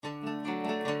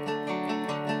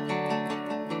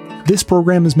This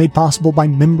program is made possible by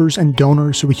members and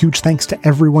donors, so a huge thanks to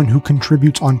everyone who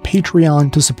contributes on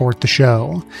Patreon to support the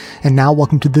show. And now,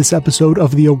 welcome to this episode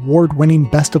of the award-winning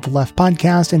Best of the Left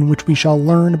podcast, in which we shall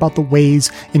learn about the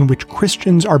ways in which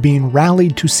Christians are being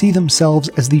rallied to see themselves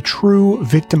as the true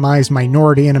victimized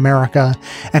minority in America,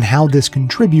 and how this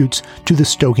contributes to the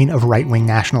stoking of right-wing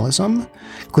nationalism.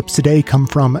 Clips today come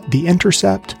from The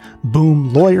Intercept,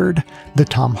 Boom Lawyered, The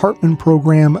Thom Hartmann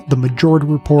Program, The Majority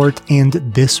Report, and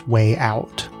This Way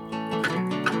Out.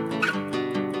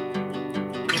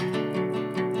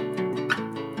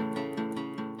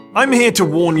 I'm here to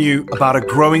warn you about a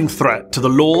growing threat to the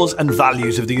laws and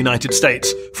values of the United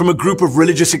States from a group of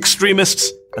religious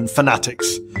extremists and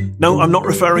fanatics. No, I'm not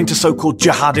referring to so-called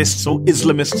jihadists or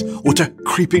Islamists or to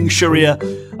creeping Sharia.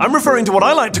 I'm referring to what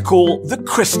I like to call the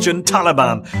Christian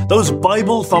Taliban, those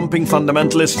Bible-thumping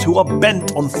fundamentalists who are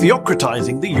bent on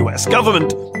theocratizing the US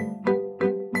government.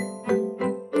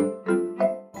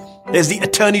 There's the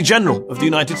Attorney General of the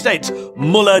United States,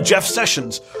 Mullah Jeff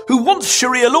Sessions, who wants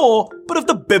Sharia law, but of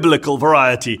the biblical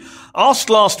variety. Asked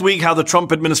last week how the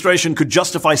Trump administration could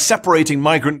justify separating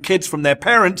migrant kids from their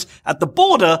parents at the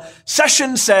border,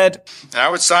 Sessions said, I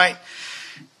would cite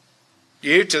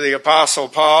you to the Apostle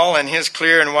Paul and his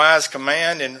clear and wise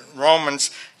command in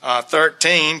Romans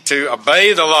 13 to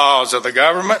obey the laws of the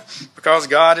government because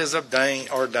God has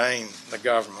ordained the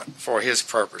government for his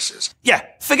purposes. Yeah,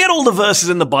 forget all the verses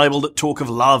in the Bible that talk of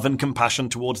love and compassion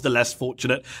towards the less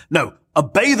fortunate. No,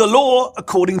 obey the law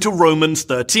according to Romans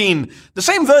 13. The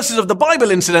same verses of the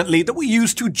Bible, incidentally, that we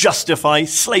use to justify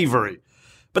slavery.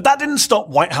 But that didn't stop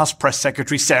White House Press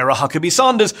Secretary Sarah Huckabee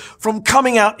Sanders from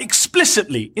coming out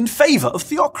explicitly in favor of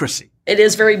theocracy. It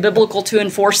is very biblical to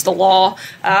enforce the law.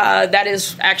 That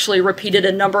is actually repeated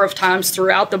a number of times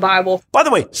throughout the Bible. By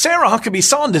the way, Sarah Huckabee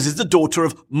Sanders is the daughter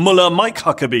of Mullah Mike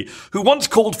Huckabee, who once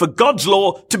called for God's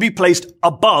law to be placed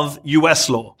above U.S.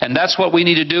 law. And that's what we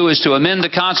need to do, is to amend the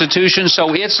Constitution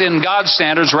so it's in God's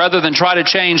standards rather than try to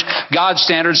change God's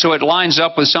standards so it lines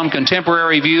up with some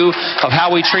contemporary view of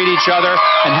how we treat each other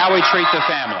and how we treat the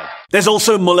family. There's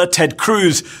also Mullah Ted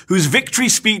Cruz, whose victory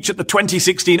speech at the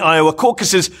 2016 Iowa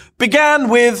caucuses began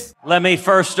with, "Let me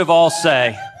first of all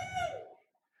say,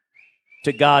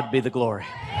 to God be the glory."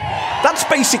 That's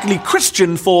basically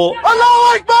Christian for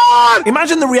Allahu Akbar!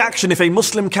 Imagine the reaction if a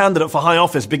Muslim candidate for high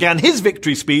office began his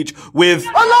victory speech with,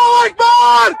 Allahu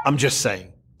Akbar! I'm just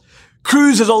saying.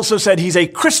 Cruz has also said he's a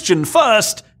Christian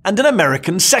first and an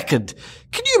American second.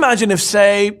 Can you imagine if,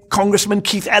 say, Congressman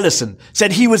Keith Ellison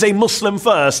said he was a Muslim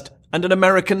first and an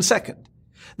American second?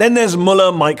 Then there's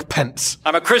Mullah Mike Pence.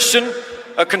 I'm a Christian,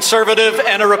 a conservative,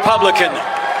 and a Republican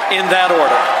in that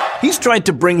order. He's tried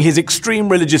to bring his extreme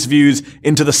religious views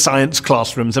into the science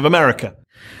classrooms of America.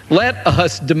 Let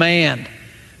us demand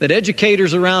that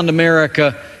educators around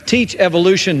America teach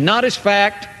evolution not as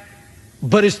fact,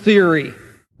 but as theory.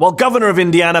 While governor of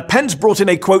Indiana, Pence brought in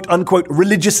a quote-unquote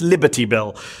religious liberty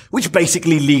bill, which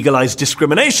basically legalized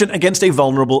discrimination against a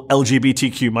vulnerable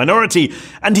LGBTQ minority,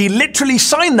 and he literally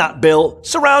signed that bill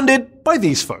surrounded by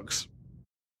these folks.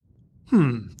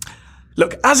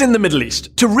 Look, as in the Middle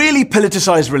East, to really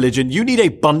politicize religion, you need a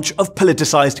bunch of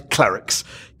politicized clerics.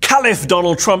 Caliph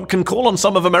Donald Trump can call on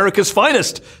some of America's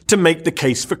finest to make the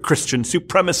case for Christian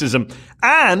supremacism,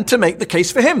 and to make the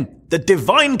case for him, the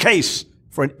divine case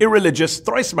for an irreligious,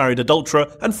 thrice-married adulterer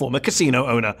and former casino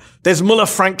owner. There's Mullah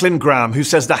Franklin Graham, who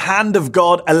says the hand of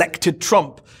God elected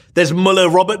Trump. There's Mullah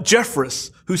Robert Jeffress,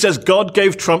 who says God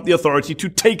gave Trump the authority to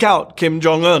take out Kim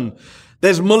Jong-un.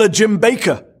 There's Mullah Jim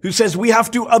Baker, who says we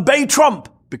have to obey Trump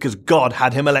because God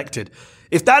had him elected.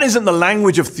 If that isn't the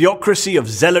language of theocracy, of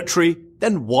zealotry,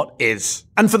 then what is?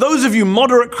 And for those of you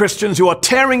moderate Christians who are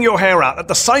tearing your hair out at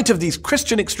the sight of these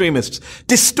Christian extremists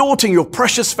distorting your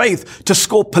precious faith to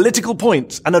score political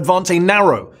points and advance a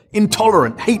narrow,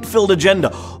 intolerant, hate-filled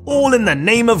agenda, all in the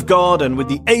name of God and with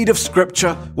the aid of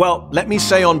Scripture, well, let me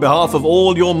say on behalf of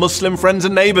all your Muslim friends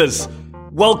and neighbors,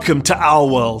 welcome to our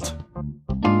world.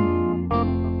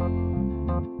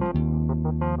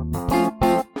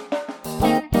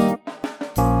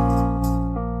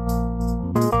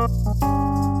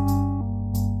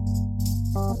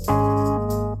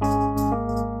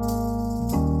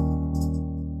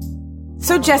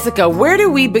 So, Jessica, where do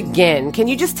we begin? Can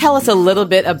you just tell us a little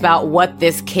bit about what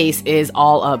this case is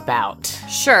all about?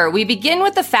 Sure. We begin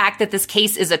with the fact that this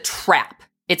case is a trap.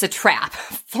 It's a trap.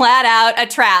 Flat out a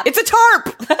trap. It's a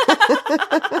TARP!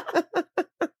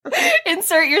 In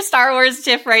Insert your Star Wars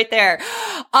GIF right there.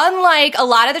 Unlike a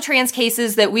lot of the trans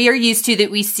cases that we are used to, that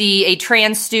we see a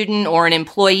trans student or an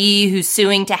employee who's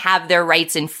suing to have their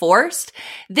rights enforced,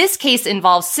 this case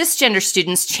involves cisgender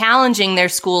students challenging their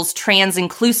school's trans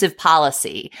inclusive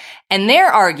policy. And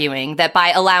they're arguing that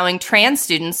by allowing trans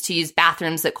students to use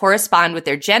bathrooms that correspond with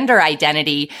their gender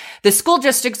identity, the school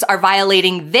districts are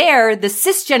violating the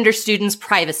cisgender students'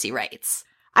 privacy rights.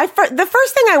 The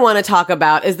first thing I want to talk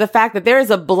about is the fact that there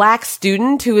is a black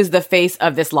student who is the face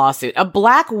of this lawsuit. A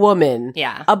black woman,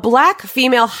 a black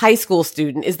female high school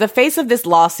student is the face of this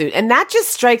lawsuit. And that just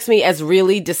strikes me as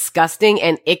really disgusting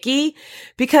and icky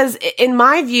because in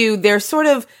my view, they're sort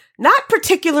of not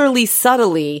particularly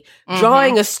subtly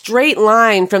drawing a straight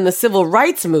line from the civil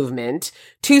rights movement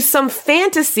to some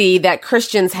fantasy that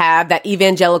Christians have, that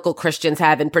evangelical Christians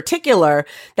have in particular,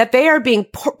 that they are being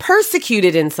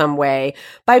persecuted in some way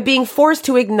by being forced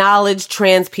to acknowledge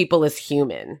trans people as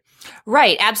human.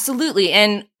 Right, absolutely.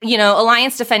 And,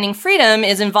 Alliance Defending Freedom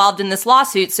is involved in this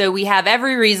lawsuit, so we have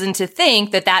every reason to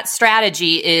think that that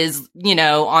strategy is,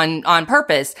 on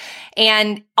purpose.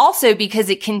 And also because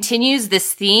it continues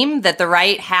this theme that the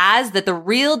right has, that the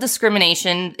real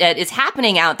discrimination that is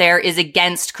happening out there is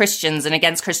against Christians and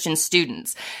against Christian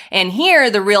students. And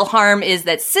here, the real harm is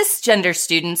that cisgender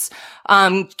students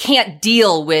can't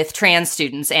deal with trans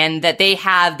students and that they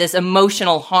have this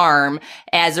emotional harm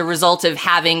as a result of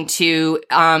having to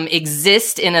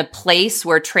exist in a place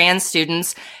where trans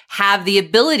students have the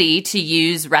ability to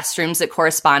use restrooms that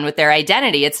correspond with their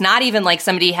identity. It's not even like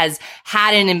somebody has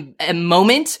had a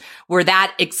moment where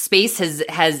that space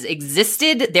has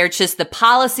existed. They're just, the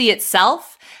policy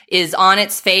itself is on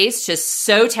its face, just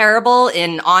so terrible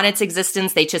on its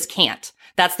existence, they just can't.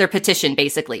 That's their petition,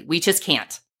 basically. We just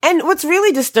can't. And what's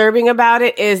really disturbing about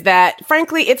it is that,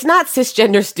 frankly, it's not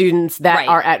cisgender students that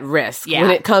are at risk when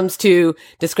it comes to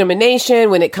discrimination,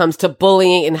 when it comes to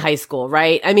bullying in high school,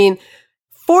 right? I mean,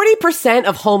 40%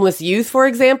 of homeless youth, for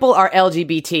example, are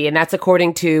LGBT, and that's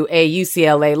according to a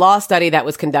UCLA law study that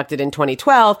was conducted in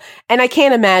 2012, and I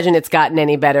can't imagine it's gotten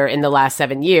any better in the last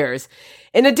 7 years.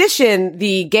 In addition,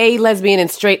 the Gay, Lesbian,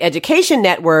 and Straight Education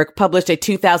Network published a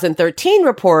 2013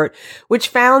 report which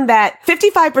found that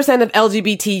 55% of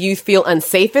LGBT youth feel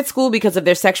unsafe at school because of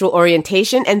their sexual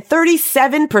orientation, and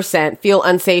 37% feel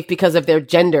unsafe because of their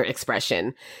gender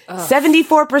expression.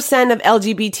 74% of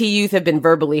LGBT youth have been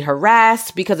verbally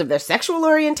harassed because of their sexual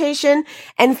orientation,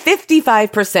 and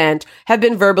 55% have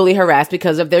been verbally harassed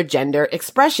because of their gender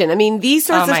expression. I mean, these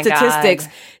sorts of statistics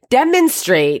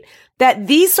demonstrate that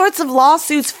these sorts of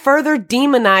lawsuits further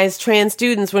demonize trans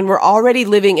students when we're already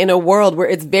living in a world where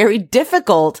it's very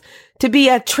difficult to be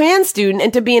a trans student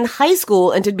and to be in high school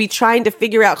and to be trying to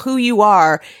figure out who you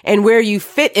are and where you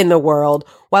fit in the world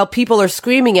while people are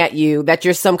screaming at you that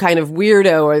you're some kind of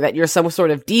weirdo or that you're some sort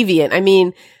of deviant. I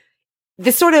mean,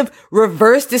 this sort of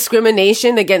reverse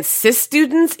discrimination against cis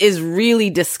students is really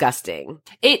disgusting.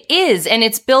 It is, and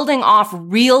it's building off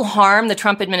real harm the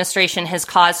Trump administration has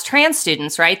caused trans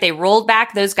students, right? They rolled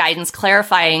back those guidance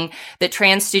clarifying that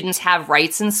trans students have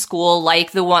rights in school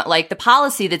like the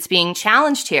policy that's being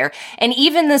challenged here. And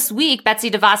even this week,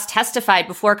 Betsy DeVos testified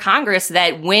before Congress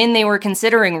that when they were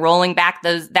considering rolling back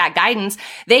that guidance,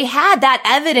 they had that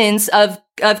evidence of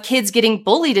kids getting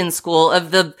bullied in school,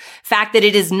 of the fact that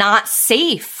it is not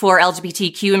safe for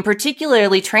LGBTQ and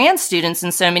particularly trans students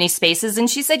in so many spaces. And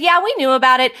she said, yeah, we knew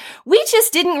about it. We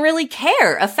just didn't really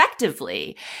care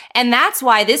effectively. And that's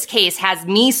why this case has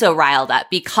me so riled up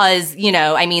because,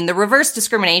 the reverse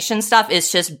discrimination stuff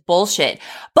is just bullshit.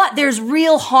 But there's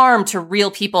real harm to real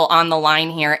people on the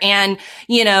line here. And,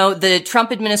 the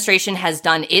Trump administration has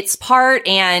done its part.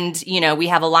 And, we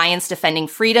have Alliance Defending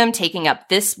Freedom taking up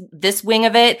this wing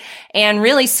of it. And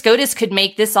really, SCOTUS could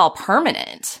make this all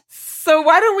permanent. So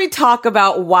why don't we talk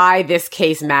about why this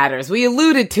case matters? We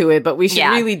alluded to it, but we should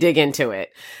really dig into it.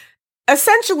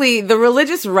 Essentially, the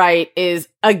religious right is,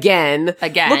 again,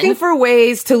 looking for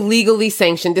ways to legally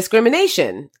sanction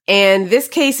discrimination. And this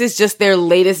case is just their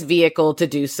latest vehicle to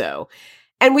do so.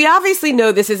 And we obviously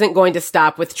know this isn't going to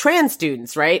stop with trans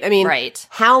students, right? I mean,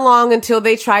 how long until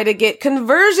they try to get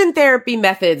conversion therapy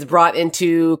methods brought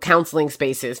into counseling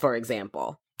spaces, for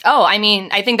example? Oh, I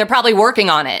think they're probably working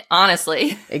on it,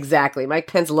 honestly. Exactly. Mike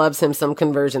Pence loves him some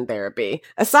conversion therapy.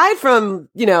 Aside from,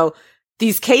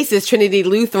 these cases, Trinity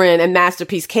Lutheran and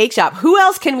Masterpiece Cake Shop, who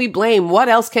else can we blame? What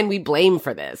else can we blame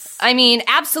for this? I mean,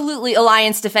 absolutely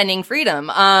Alliance Defending Freedom.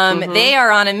 They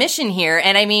are on a mission here.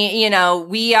 And I mean, you know,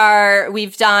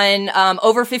 we've done,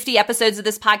 over 50 episodes of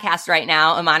this podcast right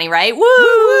now, Amani, right?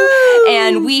 Woo!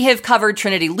 And we have covered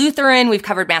Trinity Lutheran. We've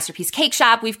covered Masterpiece Cake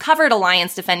Shop. We've covered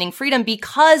Alliance Defending Freedom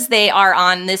because they are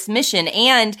on this mission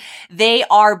and they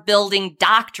are building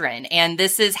doctrine. And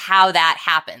this is how that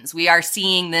happens. We are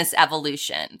seeing this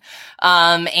evolution.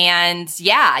 And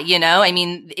yeah, you know, I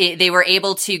mean, they were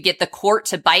able to get the court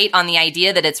to bite on the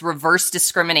idea that it's reverse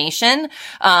discrimination,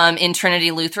 in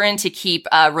Trinity Lutheran to keep,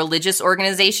 religious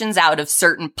organizations out of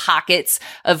certain pockets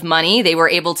of money. They were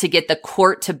able to get the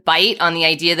court to bite on the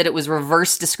idea that it was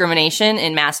reverse discrimination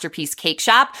in Masterpiece Cake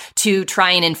Shop to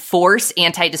try and enforce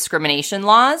anti-discrimination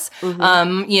laws.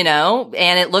 You know,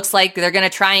 and it looks like they're going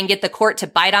to try and get the court to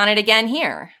bite on it again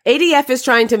here. ADF is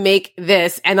trying to make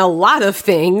this and a lot of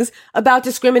things about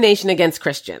discrimination against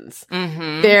Christians.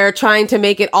 They're trying to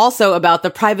make it also about the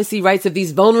privacy rights of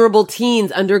these vulnerable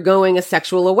teens undergoing a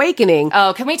sexual awakening.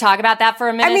 Oh, can we talk about that for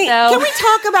a minute, though? Can we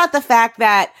talk about the fact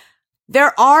that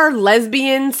there are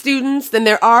lesbian students, then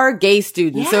there are gay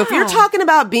students. So if you're talking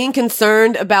about being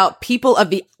concerned about people of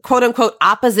the quote unquote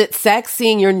opposite sex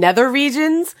seeing your nether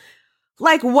regions,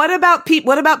 like what about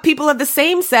people of the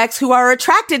same sex who are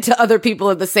attracted to other people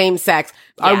of the same sex?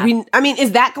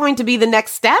 Is that going to be the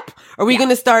next step? Are we going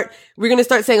to start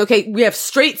saying, okay, we have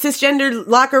straight cisgender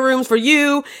locker rooms for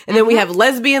you, and then we have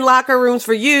lesbian locker rooms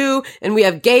for you, and we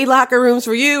have gay locker rooms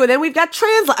for you, and then we've got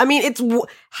trans.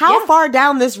 How far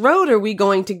down this road are we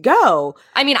going to go?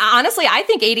 I mean, honestly, I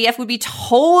think ADF would be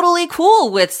totally cool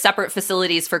with separate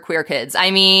facilities for queer kids.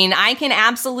 I mean, I can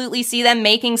absolutely see them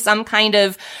making some kind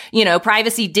of, you know,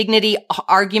 privacy dignity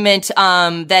argument,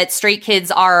 that straight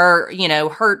kids are, you know,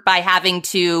 hurt by having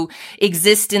to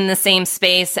exist in the same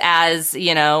space as,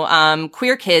 you know,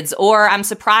 queer kids. Or I'm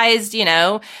surprised, you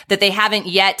know, that they haven't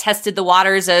yet tested the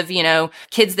waters of, you know,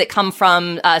 kids that come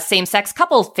from same-sex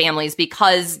couple families,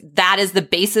 because that is the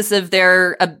basis of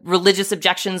their religious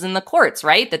objections in the courts,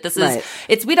 right? That this is,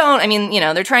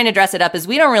 they're trying to dress it up as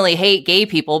we don't really hate gay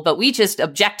people, but we just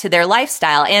object to their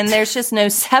lifestyle. And there's just no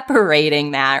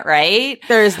separating that, right?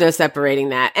 There is no separating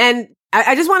that. And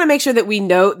I just want to make sure that we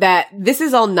note that this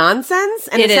is all nonsense,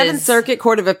 and the Seventh Circuit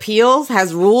Court of Appeals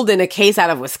has ruled in a case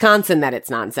out of Wisconsin that it's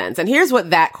nonsense. And here's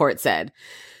what that court said.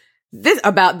 This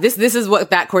is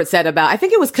what that court said about, I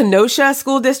think it was Kenosha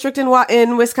School District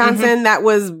in Wisconsin that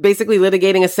was basically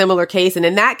litigating a similar case. And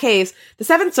in that case, the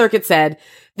Seventh Circuit said,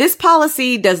 this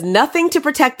policy does nothing to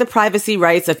protect the privacy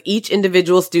rights of each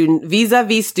individual student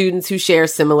vis-a-vis students who share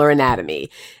similar anatomy.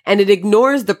 And it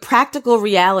ignores the practical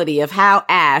reality of how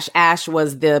Ash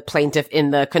was the plaintiff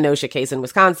in the Kenosha case in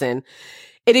Wisconsin.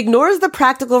 It ignores the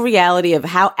practical reality of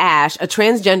how Ash, a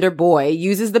transgender boy,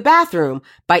 uses the bathroom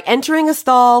by entering a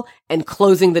stall and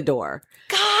closing the door.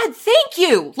 God, thank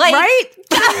you. Right?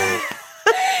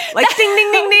 Like ding,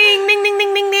 ding, ding, ding, ding, ding,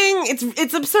 ding, ding, ding.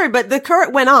 It's absurd. But the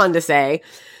court went on to say,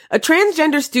 a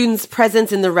transgender student's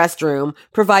presence in the restroom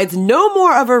provides no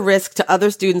more of a risk to other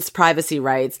students' privacy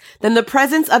rights than the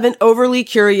presence of an overly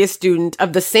curious student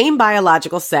of the same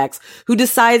biological sex who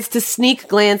decides to sneak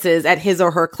glances at his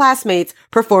or her classmates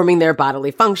performing their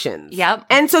bodily functions. Yep.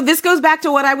 And so this goes back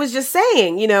to what I was just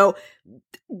saying, you know,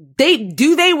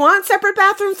 do they want separate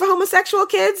bathrooms for homosexual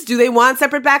kids? Do they want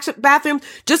separate bathrooms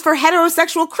just for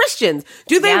heterosexual Christians?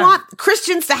 Do they want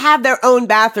Christians to have their own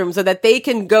bathroom so that they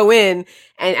can go in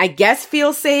and I guess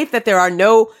feel safe that there are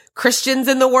no Christians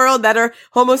in the world that are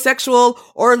homosexual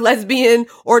or lesbian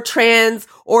or trans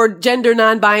or gender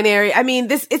non-binary? I mean,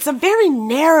 it's a very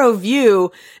narrow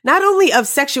view, not only of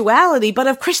sexuality, but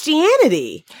of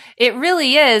Christianity. It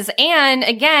really is. And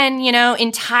again, you know,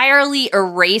 entirely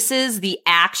erases the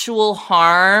actual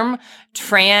harm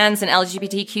trans and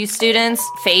LGBTQ students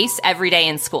face every day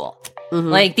in school.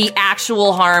 Like the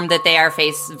actual harm that they are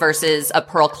faced versus a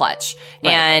pearl clutch.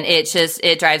 Right. And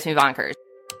it drives me bonkers.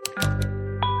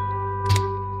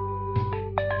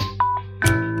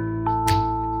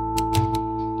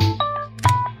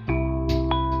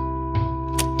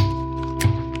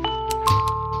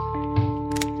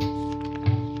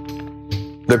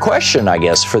 The question, I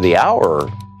guess, for the hour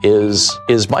is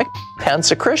Mike Pence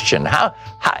a Christian? How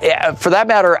for that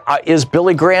matter, is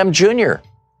Billy Graham Jr.,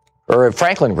 or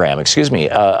Franklin Graham,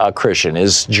 a Christian?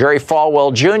 Is Jerry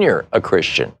Falwell Jr. a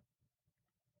Christian?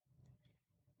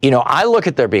 You know, I look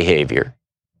at their behavior.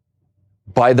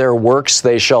 By their works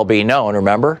they shall be known,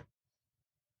 remember?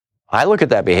 I look at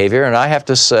that behavior and I have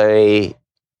to say,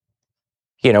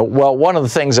 you know, well, one of the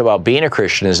things about being a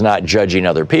Christian is not judging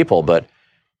other people, but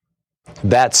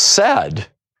That said,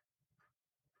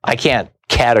 I can't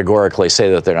categorically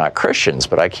say that they're not Christians,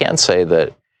 but I can say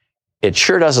that it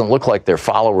sure doesn't look like they're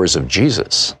followers of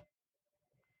Jesus,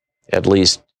 at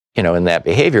least, in that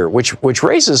behavior, which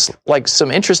raises like some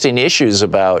interesting issues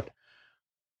about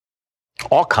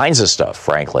all kinds of stuff,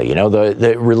 frankly.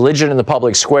 The religion in the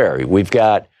public square. We've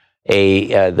got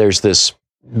there's this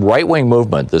right-wing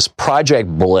movement, this Project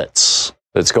Blitz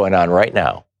that's going on right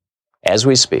now, as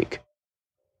we speak,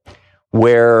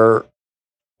 where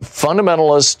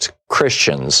fundamentalist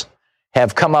Christians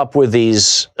have come up with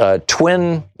these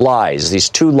twin lies, these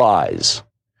two lies,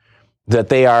 that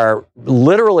they are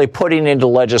literally putting into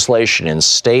legislation in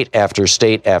state after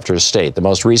state after state. The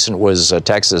most recent was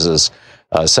Texas's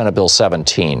Senate Bill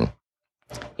 17,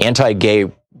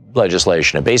 anti-gay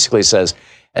legislation. It basically says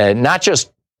not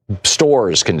just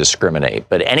stores can discriminate,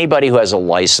 but anybody who has a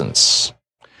license,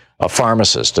 a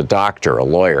pharmacist, a doctor, a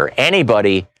lawyer,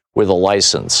 anybody with a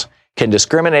license can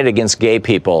discriminate against gay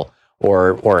people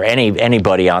or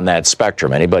anybody on that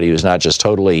spectrum, anybody who's not just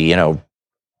totally,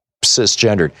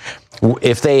 cisgendered,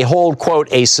 if they hold,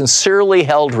 quote, a sincerely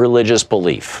held religious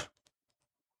belief.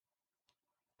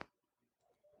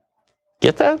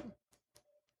 Get that?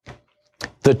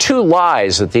 The two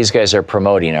lies that these guys are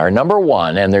promoting are, number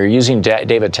one, and they're using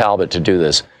David Talbot to do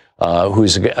this,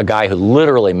 who's a guy who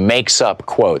literally makes up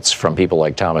quotes from people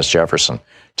like Thomas Jefferson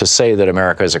to say that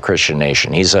America is a Christian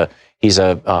nation. He's a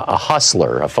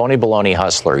hustler, a phony baloney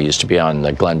hustler. He used to be on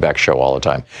the Glenn Beck show all the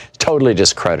time. Totally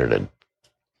discredited.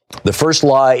 The first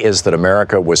lie is that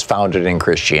America was founded in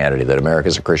Christianity, that America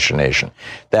is a Christian nation.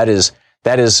 That is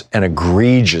an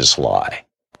egregious lie.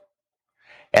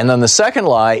 And then the second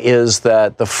lie is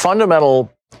that the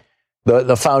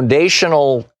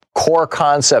foundational core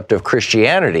concept of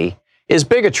Christianity is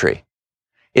bigotry,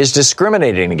 is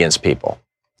discriminating against people,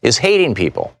 is hating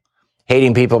people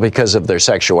because of their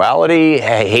sexuality,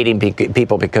 hating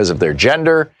people because of their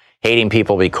gender, hating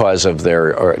people because of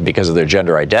their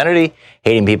gender identity,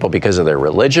 hating people because of their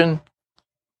religion.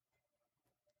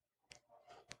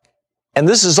 And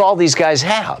this is all these guys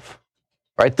have.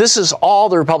 Right? This is all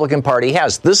the Republican Party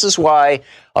has. This is why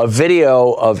a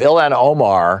video of Ilhan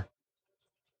Omar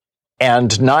and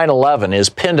 9/11 is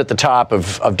pinned at the top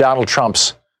of Donald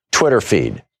Trump's Twitter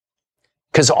feed.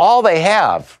 Because all they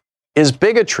have is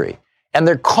bigotry. And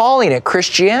they're calling it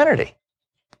Christianity.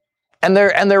 And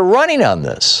they're running on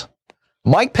this.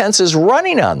 Mike Pence is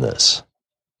running on this.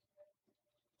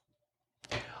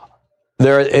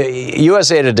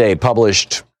 USA Today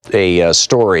published a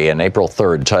story on April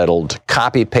 3rd titled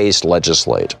Copy Paste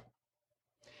Legislate.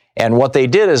 And what they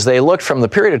did is they looked from the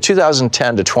period of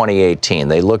 2010 to 2018.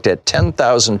 They looked at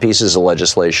 10,000 pieces of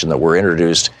legislation that were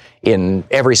introduced in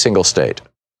every single state.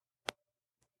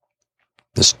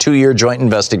 This 2-year joint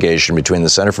investigation between the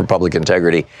Center for Public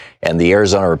Integrity and the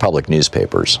Arizona Republic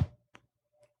newspapers.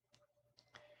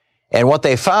 And what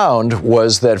they found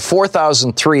was that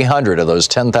 4,300 of those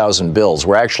 10,000 bills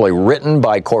were actually written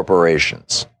by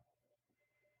corporations.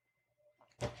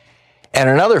 And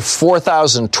another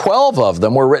 4,012 of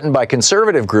them were written by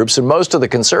conservative groups, and most of the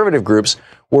conservative groups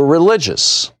were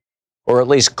religious, or at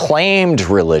least claimed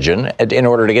religion in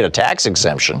order to get a tax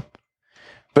exemption.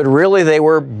 But really, they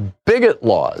were bigot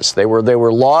laws. They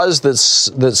were laws that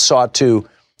sought to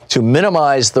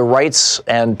minimize the rights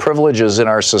and privileges in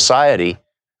our society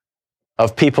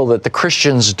of people that the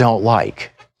Christians don't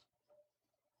like.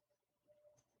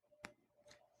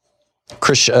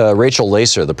 Rachel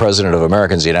Lacer, the president of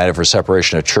Americans United for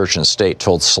Separation of Church and State,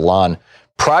 told Salon,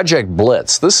 Project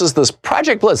Blitz. This is this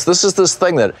Project Blitz. This is this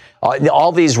thing that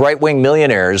all these right-wing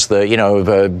millionaires,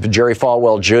 Jerry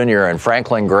Falwell Jr. and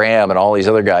Franklin Graham and all these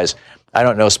other guys. I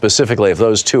don't know specifically if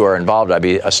those two are involved. I'd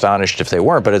be astonished if they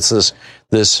weren't. But it's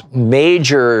this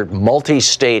major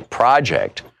multi-state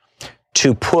project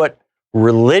to put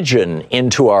religion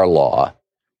into our law.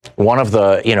 One of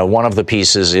the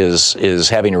pieces is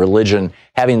having religion,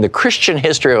 having the Christian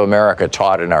history of America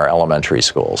taught in our elementary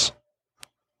schools.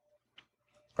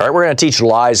 All right, we're going to teach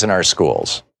lies in our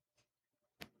schools.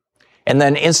 And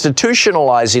then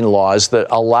institutionalizing laws that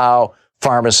allow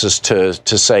pharmacists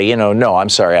to say, no, I'm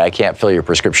sorry, I can't fill your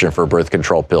prescription for birth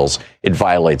control pills. It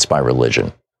violates my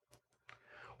religion.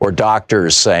 Or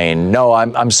doctors saying, no,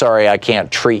 I'm sorry, I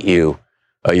can't treat you.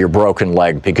 Your broken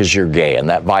leg because you're gay,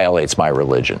 and that violates my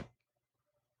religion.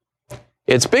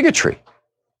 It's bigotry.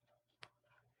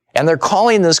 And they're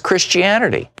calling this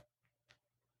Christianity.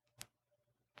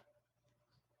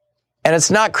 And it's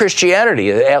not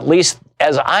Christianity, at least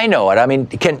as I know it. I mean,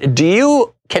 can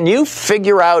you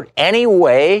figure out any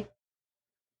way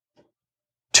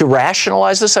to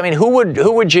rationalize this? I mean, who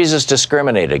would Jesus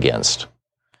discriminate against?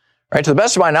 Right? To the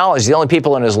best of my knowledge, the only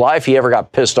people in his life he ever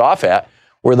got pissed off at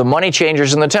were the money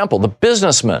changers in the temple, the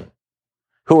businessmen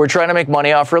who were trying to make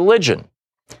money off religion,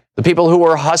 the people who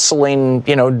were hustling,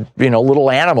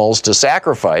 little animals to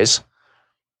sacrifice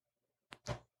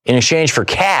in exchange for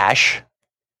cash.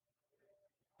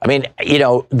 I mean,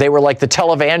 they were like the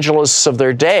televangelists of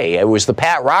their day. It was the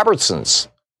Pat Robertsons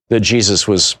that Jesus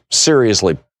was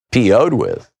seriously PO'd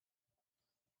with.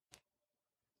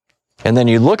 And then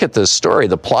you look at this story,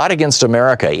 the plot against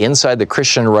America inside the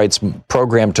Christian rights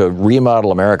program to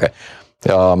remodel America.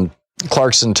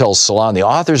 Clarkson tells Salon, the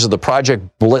authors of the Project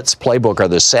Blitz playbook are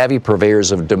the savvy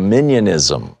purveyors of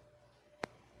dominionism,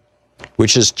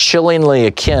 which is chillingly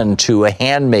akin to A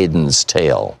Handmaid's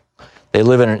Tale. They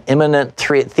live in an imminent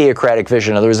theocratic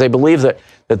vision. In other words, they believe that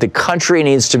the country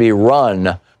needs to be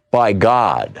run by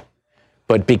God.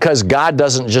 But because God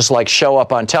doesn't just show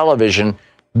up on television,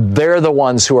 they're the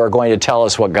ones who are going to tell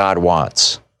us what God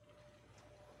wants.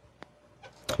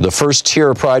 The first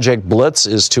tier of Project Blitz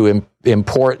is to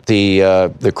import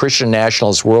the Christian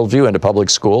nationalist worldview into public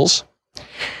schools.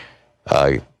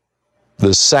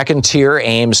 The second tier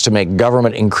aims to make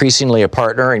government increasingly a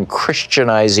partner in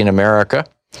Christianizing America.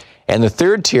 And the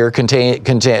third tier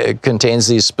contains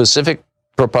these specific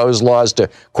proposed laws to,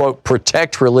 quote,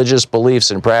 protect religious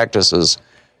beliefs and practices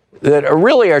that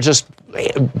really are just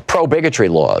pro-bigotry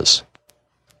laws.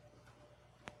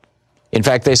 In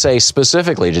fact, they say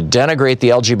specifically to denigrate the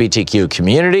LGBTQ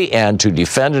community and to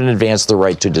defend and advance the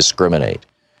right to discriminate.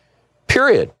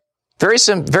 Period.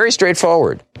 Very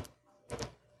straightforward.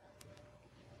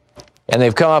 And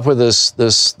they've come up with this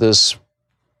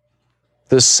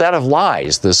set of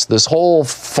lies, this whole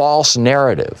false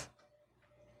narrative.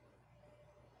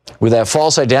 With that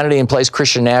false identity in place,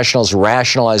 Christian nationals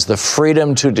rationalize the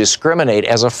freedom to discriminate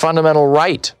as a fundamental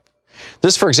right.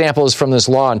 This, for example, is from this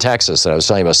law in Texas that I was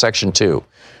telling you about, Section 2.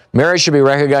 Marriage should be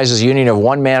recognized as a union of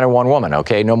one man and one woman,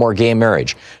 okay? No more gay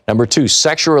marriage. Number 2,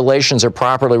 sexual relations are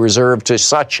properly reserved to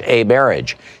such a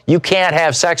marriage. You can't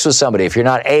have sex with somebody if you're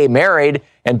not A, married,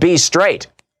 and B, straight.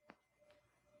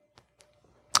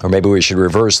 Or maybe we should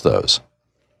reverse those.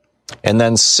 And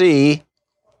then C,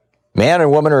 man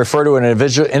and woman refer to an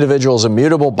individual's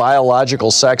immutable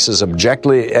biological sex as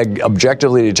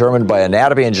objectively determined by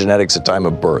anatomy and genetics at time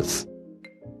of birth.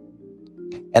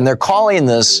 And they're calling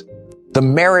this the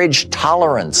Marriage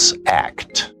Tolerance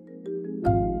Act.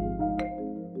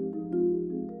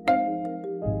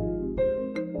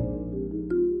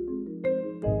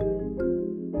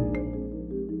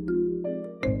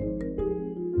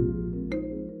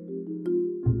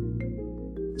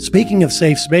 Speaking of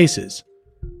safe spaces,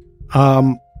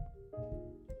 the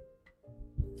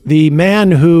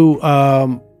man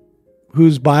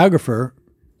whose biographer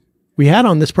we had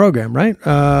on this program, right?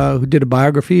 Who did a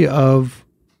biography of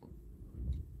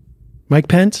Mike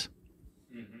Pence,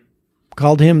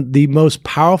 called him the most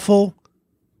powerful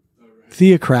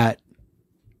theocrat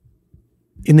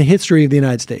in the history of the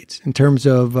United States in terms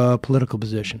of political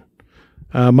position.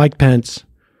 Mike Pence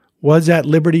was at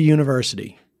Liberty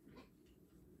University,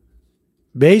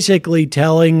 basically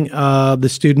telling the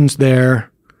students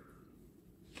there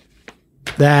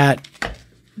that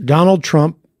Donald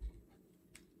Trump,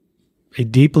 a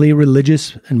deeply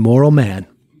religious and moral man,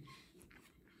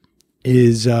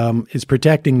 is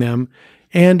protecting them,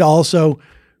 and also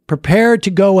prepared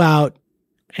to go out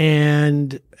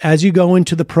and, as you go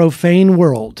into the profane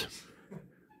world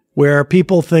where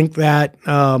people think that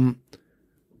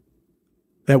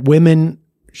that women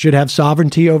should have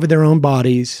sovereignty over their own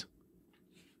bodies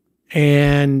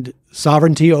and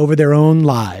sovereignty over their own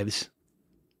lives,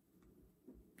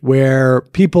 where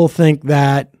people think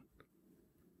that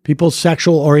people's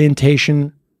sexual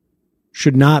orientation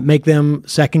should not make them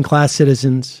second-class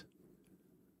citizens,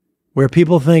 where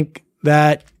people think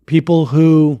that people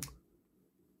who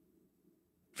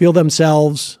feel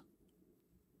themselves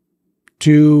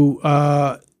to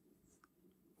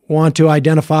want to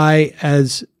identify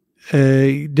as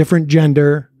a different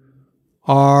gender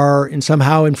are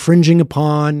somehow infringing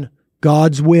upon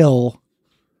God's will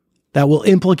that will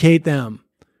implicate them.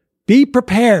 Be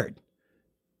prepared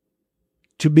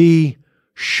to be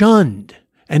shunned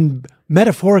and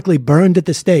metaphorically burned at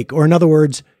the stake, or in other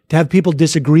words, to have people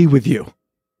disagree with you.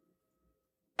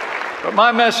 But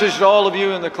my message to all of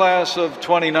you in the class of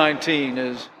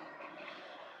 2019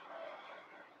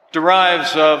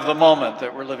 derives of the moment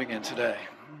that we're living in today.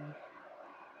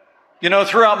 You know,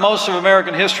 throughout most of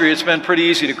American history, it's been pretty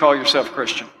easy to call yourself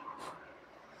Christian.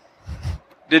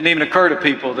 It didn't even occur to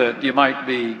people that you might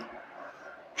be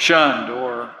shunned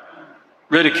or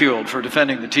ridiculed for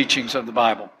defending the teachings of the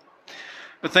Bible.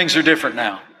 But things are different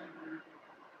now.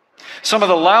 Some of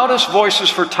the loudest voices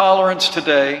for tolerance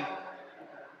today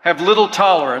have little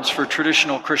tolerance for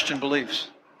traditional Christian beliefs.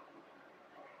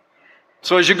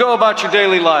 So as you go about your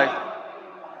daily life,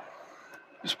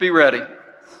 just be ready.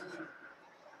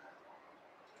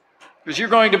 Because you're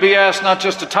going to be asked not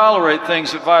just to tolerate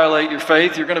things that violate your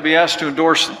faith, you're going to be asked to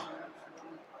endorse them.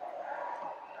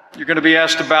 You're going to be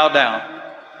asked to bow down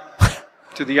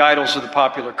to the idols of the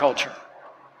popular culture.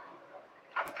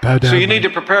 Bow down. So you need to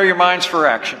prepare your minds for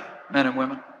action, men and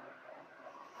women.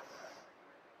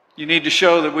 You need to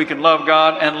show that we can love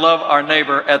God and love our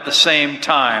neighbor at the same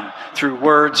time through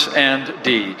words and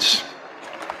deeds.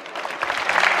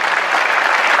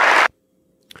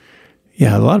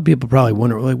 Yeah, a lot of people probably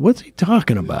wonder, like, what's he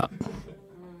talking about?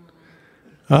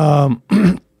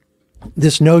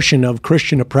 This notion of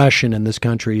Christian oppression in this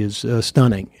country is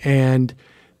stunning. And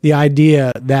the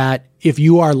idea that if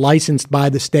you are licensed by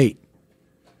the state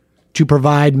to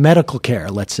provide medical care,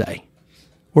 let's say,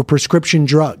 or prescription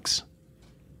drugs,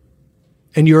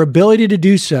 and your ability to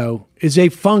do so is a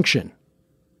function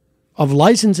of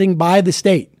licensing by the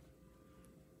state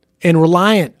and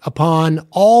reliant upon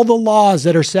all the laws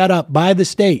that are set up by the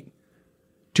state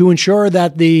to ensure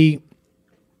that the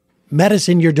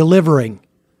medicine you're delivering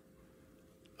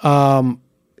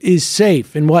is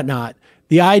safe and whatnot.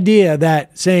 The idea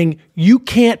that saying you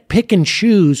can't pick and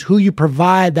choose who you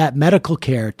provide that medical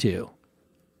care to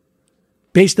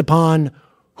based upon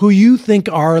who you think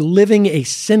are living a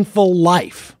sinful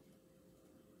life,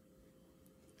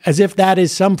 as if that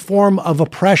is some form of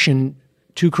oppression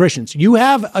to Christians. You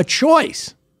have a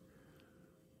choice.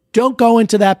 Don't go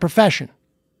into that profession.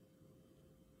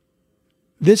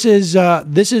 This is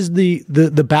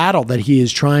the battle that he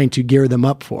is trying to gear them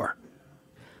up for.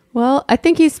 Well, I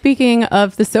think he's speaking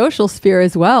of the social sphere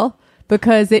as well,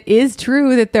 because it is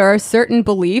true that there are certain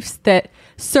beliefs that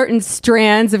certain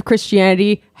strands of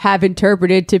Christianity have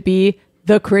interpreted to be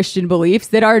the Christian beliefs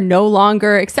that are no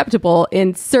longer acceptable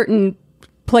in certain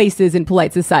places in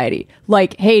polite society,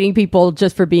 like hating people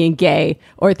just for being gay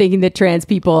or thinking that trans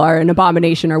people are an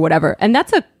abomination or whatever. And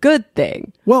that's a good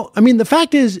thing. Well, I mean, the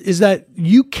fact is that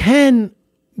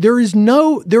there is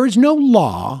no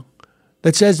law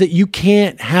that says that you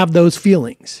can't have those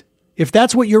feelings. If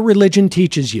that's what your religion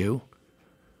teaches you,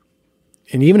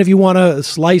 and even if you want to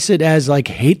slice it as like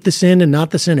hate the sin and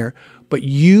not the sinner, but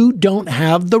you don't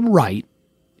have the right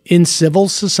in civil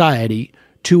society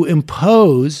to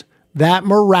impose that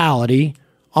morality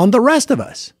on the rest of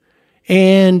us.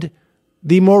 And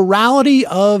the morality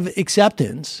of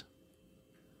acceptance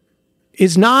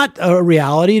is not a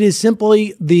reality. It is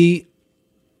simply the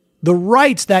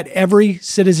rights that every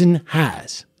citizen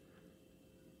has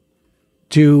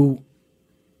to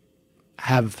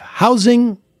have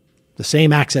housing, the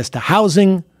same access to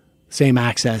housing, same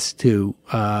access to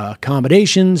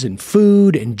accommodations and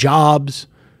food and jobs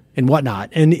and whatnot.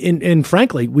 And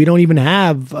frankly, we don't even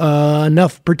have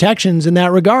enough protections in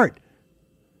that regard.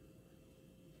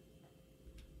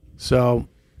 So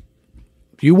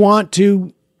if you want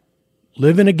to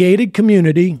live in a gated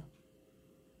community,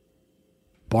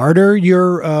 barter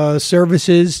your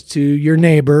services to your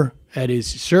neighbor, that is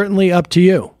certainly up to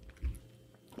you.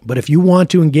 But if you want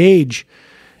to engage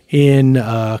in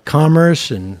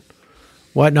commerce and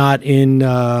whatnot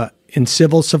in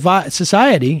civil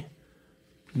society,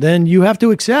 then you have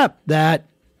to accept that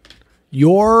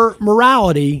your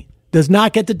morality does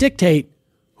not get to dictate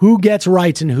who gets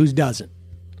rights and who doesn't.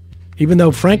 Even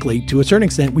though, frankly, to a certain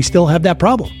extent, we still have that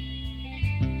problem.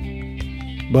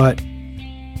 But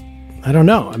I don't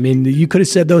know. I mean, you could have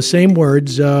said those same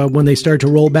words when they started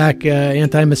to roll back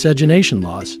anti-miscegenation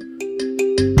laws.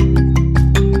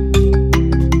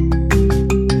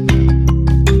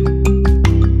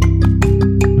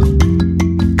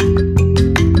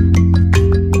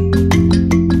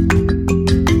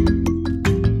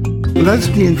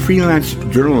 Lesbian freelance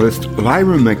journalist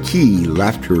Lyra McKee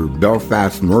left her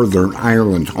Belfast, Northern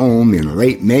Ireland home in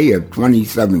late May of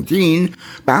 2017,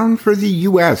 bound for the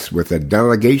U.S. with a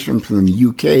delegation from the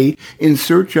U.K. in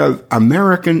search of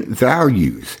American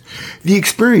values. The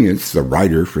experience the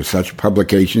writer for such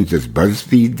publications as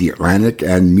BuzzFeed, The Atlantic,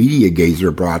 and Media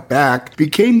Gazer brought back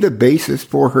became the basis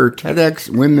for her TEDx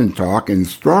Women Talk in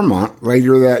Stormont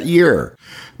later that year.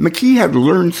 McKee had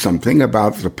learned something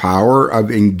about the power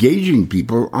of engaging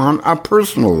people on a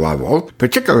personal level,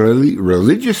 particularly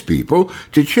religious people,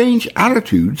 to change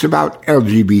attitudes about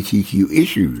LGBTQ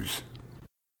issues.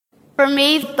 For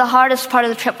me, the hardest part of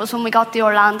the trip was when we got to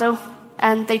Orlando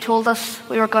and they told us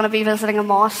we were going to be visiting a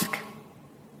mosque.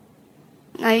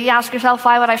 Now you ask yourself,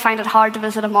 why would I find it hard to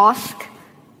visit a mosque?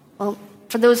 Well,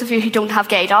 for those of you who don't have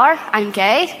gaydar, I'm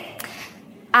gay.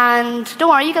 And don't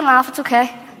worry, you can laugh, it's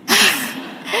okay.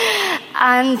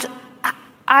 And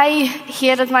I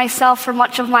hated myself for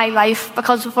much of my life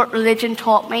because of what religion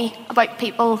taught me about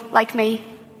people like me.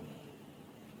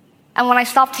 And when I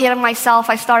stopped hating myself,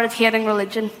 I started hating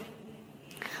religion.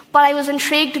 But I was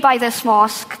intrigued by this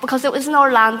mosque because it was in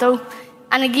Orlando.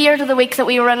 And a year to the week that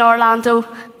we were in Orlando,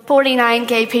 49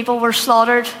 people were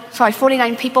slaughtered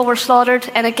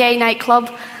in a gay nightclub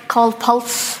called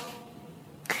Pulse.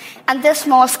 And this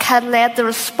mosque had led the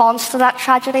response to that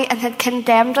tragedy and had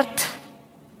condemned it.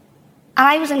 And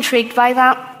I was intrigued by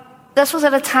that. This was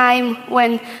at a time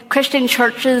when Christian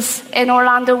churches in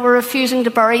Orlando were refusing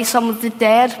to bury some of the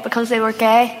dead because they were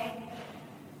gay.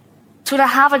 So to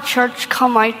have a church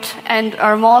come out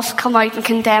or a mosque come out and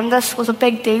condemn this was a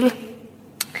big deal.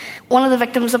 One of the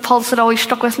victims of Pulse that always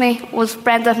stuck with me was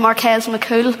Brenda Marquez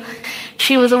McCool.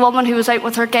 She was a woman who was out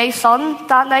with her gay son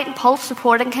that night in Pulse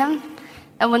supporting him.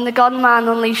 And when the gunman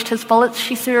unleashed his bullets,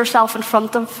 she threw herself in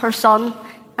front of her son,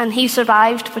 and he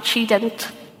survived, but she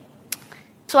didn't.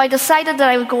 So I decided that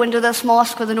I would go into this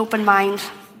mosque with an open mind.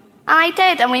 And I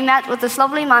did, and we met with this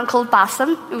lovely man called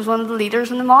Bassem, who was one of the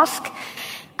leaders in the mosque.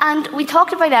 And we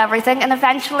talked about everything, and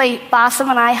eventually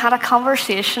Bassem and I had a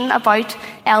conversation about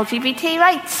LGBT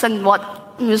rights and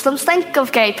what Muslims think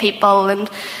of gay people, and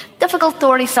difficult,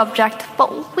 thorny subject.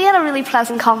 But we had a really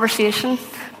pleasant conversation,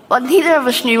 but neither of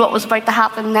us knew what was about to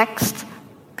happen next.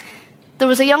 There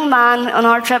was a young man on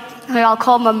our trip who I'll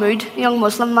call Mahmood, a young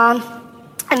Muslim man,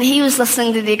 and he was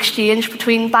listening to the exchange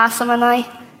between Bassem and I.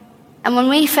 And when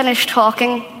we finished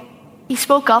talking, he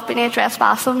spoke up and he addressed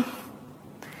Bassem.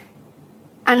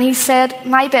 And he said,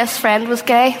 my best friend was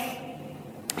gay,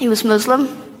 he was Muslim,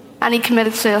 and he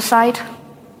committed suicide.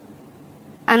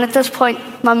 And at this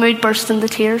point, Mahmood burst into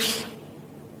tears.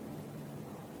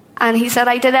 And he said,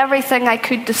 I did everything I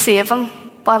could to save him,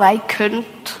 but I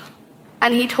couldn't.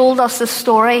 And he told us the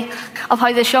story of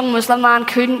how this young Muslim man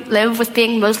couldn't live with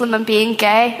being Muslim and being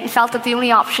gay, and felt that the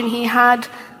only option he had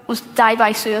was to die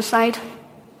by suicide.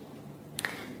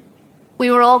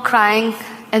 We were all crying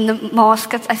in the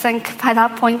mosque, I think, by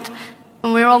that point,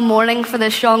 and we were all mourning for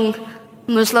this young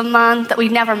Muslim man that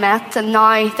we'd never met, and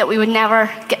now that we would never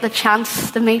get the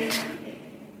chance to meet.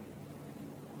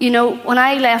 You know, when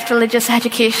I left religious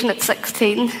education at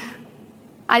 16,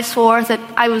 I swore that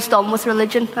I was done with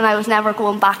religion and I was never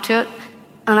going back to it,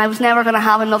 and I was never going to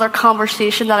have another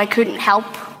conversation that I couldn't help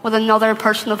with another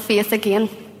person of faith again.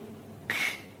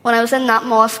 When I was in that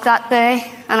mosque that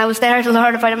day, and I was there to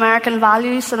learn about American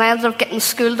values, and I ended up getting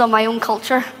schooled on my own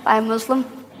culture by a Muslim,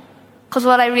 because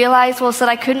what I realised was that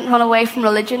I couldn't run away from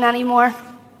religion anymore.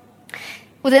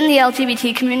 Within the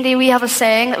LGBT community, we have a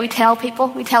saying that we tell people.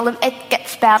 We tell them, it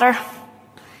gets better.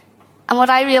 And what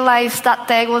I realised that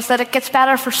day was that it gets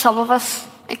better for some of us.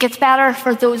 It gets better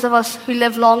for those of us who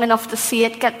live long enough to see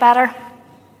it get better.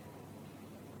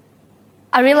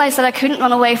 I realised that I couldn't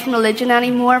run away from religion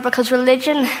anymore, because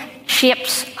religion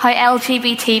shapes how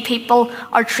LGBT people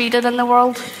are treated in the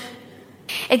world.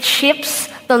 It shapes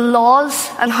the laws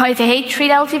and how they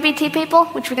treat LGBT people,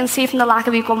 which we can see from the lack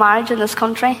of equal marriage in this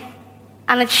country.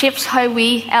 And it shapes how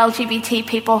we LGBT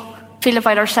people feel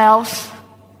about ourselves.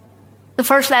 The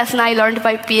first lesson I learned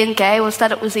about being gay was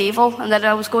that it was evil and that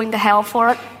I was going to hell for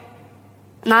it.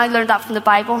 And I learned that from the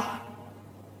Bible.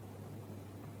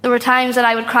 There were times that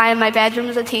I would cry in my bedroom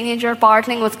as a teenager,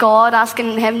 bargaining with God,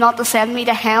 asking him not to send me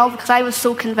to hell, because I was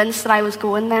so convinced that I was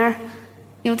going there.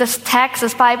 You know, this text,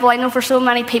 this Bible, I know for so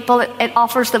many people it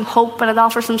offers them hope and it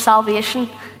offers them salvation.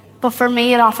 But for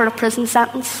me, it offered a prison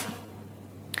sentence.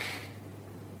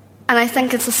 And I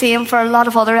think it's the same for a lot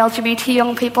of other LGBT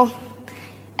young people.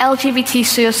 LGBT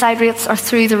suicide rates are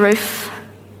through the roof.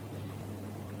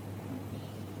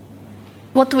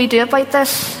 What do we do about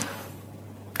this?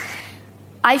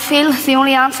 I feel the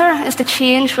only answer is to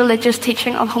change religious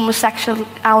teaching on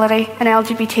homosexuality and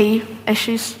LGBT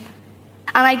issues.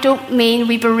 And I don't mean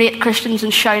we berate Christians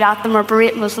and shout at them, or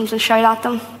berate Muslims and shout at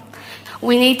them.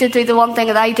 We need to do the one thing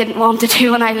that I didn't want to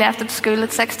do when I left at school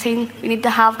at 16. We need to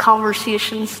have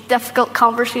conversations, difficult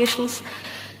conversations,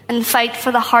 and fight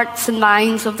for the hearts and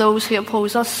minds of those who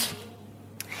oppose us.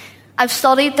 I've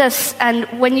studied this, and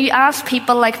when you ask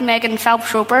people like Megan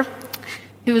Phelps-Roper,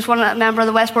 who was a member of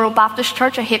the Westboro Baptist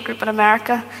Church, a hate group in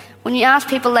America, when you ask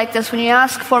people like this, when you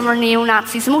ask former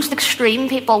neo-Nazis, the most extreme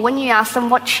people, when you ask them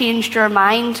what changed your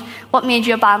mind, what made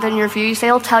you abandon your views,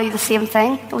 they'll tell you the same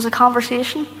thing. It was a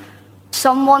conversation.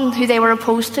 Someone who they were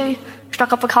opposed to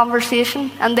struck up a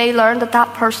conversation, and they learned that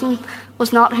that person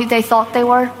was not who they thought they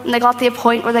were, and they got to a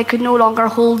point where they could no longer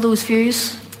hold those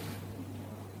views.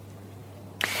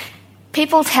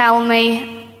 People tell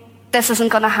me this isn't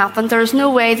going to happen. There's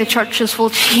no way the churches will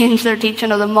change their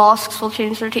teaching or the mosques will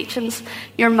change their teachings.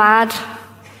 You're mad.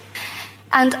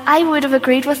 And I would have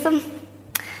agreed with them.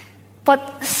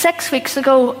 But 6 weeks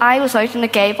ago, I was out in a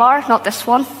gay bar, not this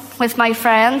one, with my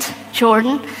friend,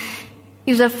 Jordan.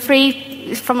 He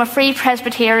was from a Free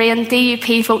Presbyterian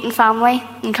DUP voting family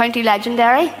in County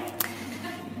Londonderry.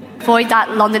 Avoid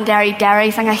that Londonderry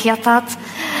dairy thing, I hate that.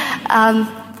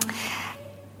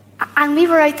 And we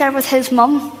were out there with his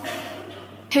mum,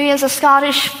 who is a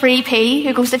Scottish Free P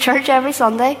who goes to church every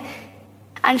Sunday.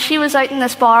 And she was out in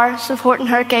this bar supporting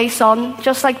her gay son,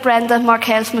 just like Brenda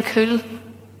Marquez McCool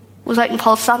was out in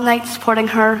Pulse that night supporting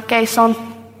her gay son.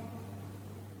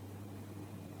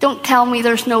 Don't tell me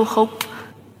there's no hope,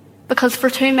 because for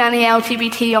too many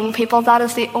LGBT young people, that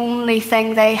is the only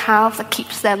thing they have that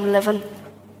keeps them living.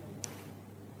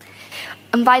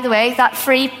 And by the way, that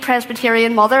Free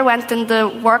Presbyterian mother went into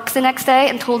work the next day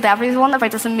and told everyone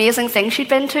about this amazing thing she'd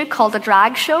been to called a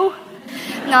drag show.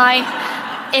 Now,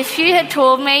 if you had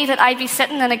told me that I'd be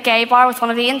sitting in a gay bar with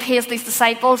one of Ian Paisley's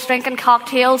disciples, drinking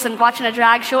cocktails and watching a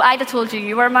drag show, I'd have told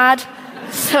you were mad.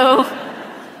 So,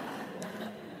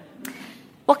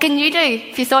 what can you do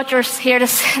if you thought you were here to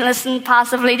listen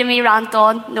passively to me rant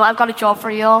on? No, I've got a job for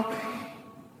you all.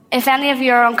 If any of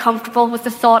you are uncomfortable with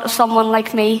the thought of someone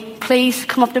like me, please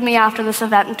come up to me after this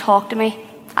event and talk to me.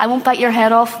 I won't bite your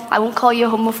head off. I won't call you a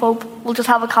homophobe. We'll just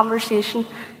have a conversation,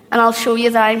 and I'll show you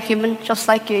that I'm human, just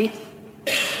like you.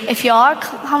 If you are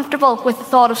comfortable with the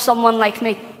thought of someone like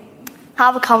me,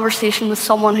 have a conversation with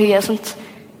someone who isn't,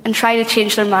 and try to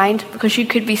change their mind, because you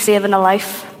could be saving a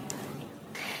life.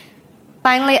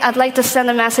 Finally, I'd like to send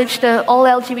a message to all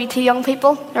LGBT young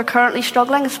people who are currently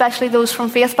struggling, especially those from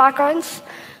faith backgrounds.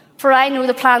 For I know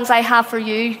the plans I have for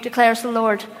you, declares the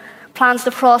Lord. Plans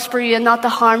to prosper you and not to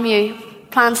harm you.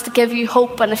 Plans to give you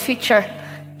hope and a future.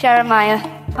 Jeremiah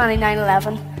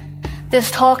 29:11. This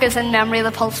talk is in memory of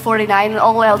the Pulse 49 and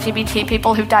all LGBT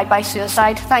people who died by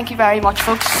suicide. Thank you very much,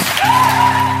 folks.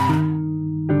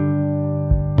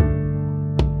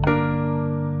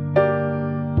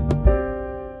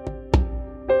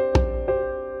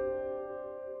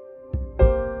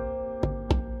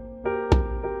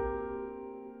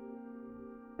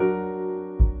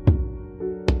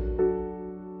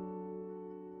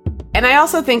 And I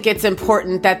also think it's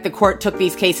important that the court took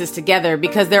these cases together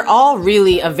because they're all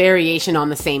really a variation on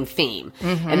the same theme.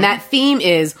 Mm-hmm. And that theme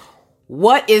is,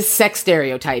 what is sex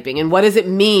stereotyping? And what does it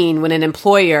mean when an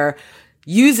employer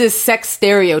uses sex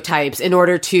stereotypes in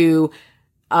order to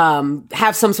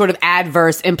have some sort of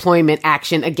adverse employment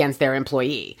action against their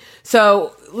employee?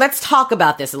 So let's talk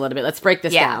about this a little bit. Let's break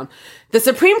this down. The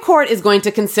Supreme Court is going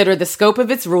to consider the scope of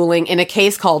its ruling in a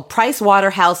case called Price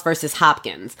Waterhouse versus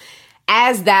Hopkins,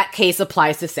 as that case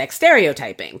applies to sex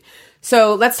stereotyping.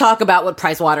 So let's talk about what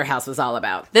Price Waterhouse was all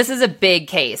about. This is a big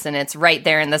case, and it's right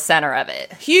there in the center of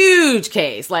it. Huge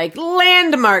case, like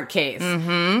landmark case.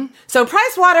 Mm-hmm. So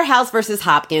Price Waterhouse versus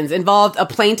Hopkins involved a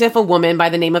plaintiff, a woman by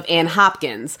the name of Ann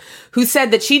Hopkins, who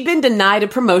said that she'd been denied a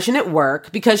promotion at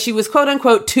work because she was quote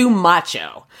unquote too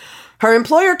macho. Her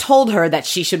employer told her that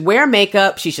she should wear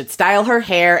makeup, she should style her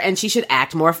hair, and she should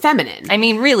act more feminine. I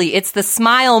mean, really, it's the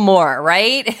smile more,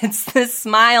 right? It's the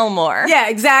smile more. Yeah,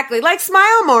 exactly. Like,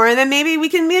 smile more, and then maybe we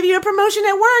can give you a promotion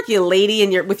at work, you lady,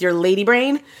 and with your lady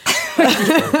brain.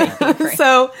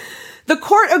 So the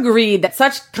court agreed that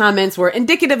such comments were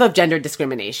indicative of gender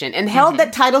discrimination and held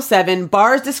that Title VII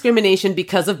bars discrimination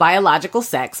because of biological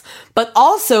sex, but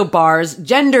also bars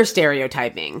gender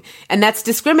stereotyping. And that's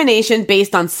discrimination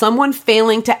based on someone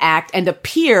failing to act and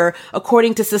appear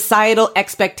according to societal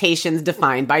expectations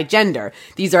defined by gender.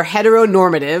 These are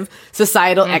heteronormative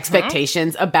societal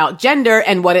expectations about gender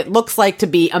and what it looks like to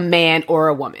be a man or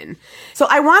a woman. So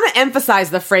I want to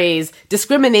emphasize the phrase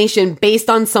discrimination based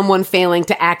on someone failing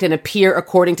to act and appear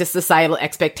according to societal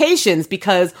expectations,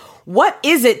 because what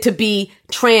is it to be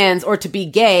trans or to be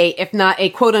gay if not a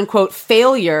quote unquote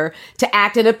failure to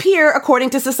act and appear according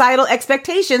to societal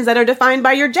expectations that are defined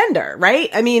by your gender,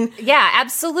 right? I mean, yeah,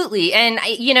 absolutely. And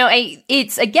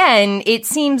it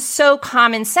seems so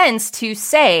common sense to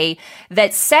say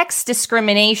that sex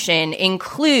discrimination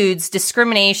includes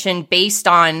discrimination based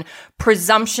on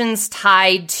presumptions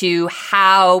tied to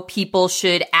how people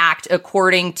should act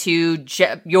according to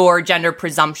your gender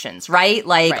presumptions, right?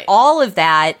 Like all of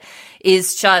that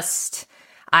is just,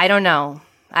 I don't know.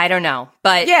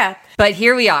 But yeah, but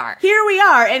here we are.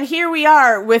 And here we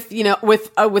are with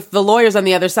the lawyers on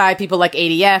the other side, people like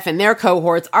ADF and their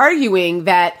cohorts arguing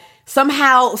that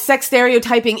somehow sex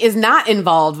stereotyping is not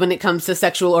involved when it comes to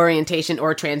sexual orientation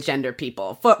or transgender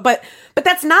people. But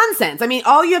that's nonsense. I mean,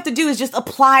 all you have to do is just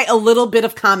apply a little bit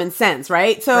of common sense,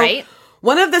 right? So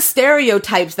one of the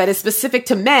stereotypes that is specific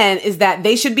to men is that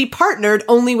they should be partnered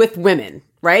only with women,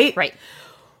 right? Right.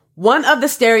 One of the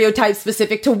stereotypes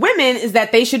specific to women is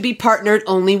that they should be partnered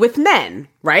only with men,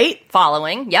 right?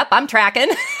 Following. Yep, I'm tracking.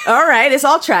 All right, it's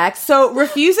all tracked. So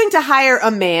refusing to hire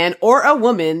a man or a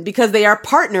woman because they are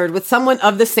partnered with someone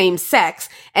of the same sex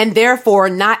and therefore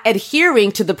not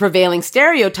adhering to the prevailing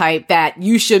stereotype that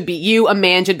you, a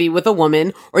man, should be with a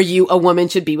woman, or you, a woman,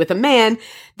 should be with a man,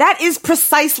 that is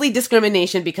precisely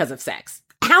discrimination because of sex.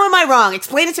 How am I wrong?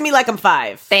 Explain it to me like I'm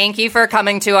 5. Thank you for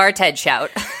coming to our TED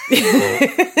Shout.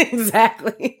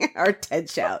 Exactly. Our TED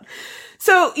Shout.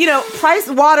 So, Price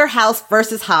Waterhouse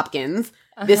versus Hopkins,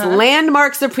 this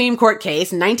landmark Supreme Court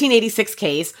case, 1986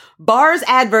 case, bars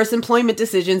adverse employment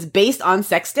decisions based on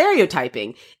sex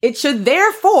stereotyping. It should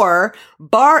therefore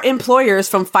bar employers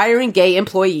from firing gay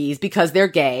employees because they're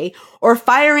gay or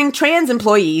firing trans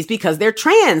employees because they're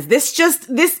trans. This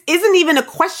isn't even a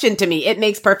question to me. It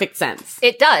makes perfect sense.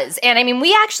 It does. And I mean,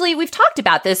 we've talked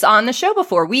about this on the show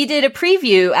before. We did a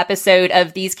preview episode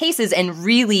of these cases and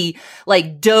really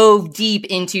dove deep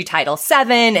into Title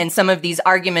VII and some of these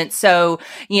arguments. So,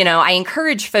 I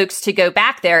encourage folks to go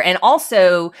back there. And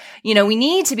also, we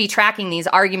need to be tracking these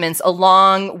arguments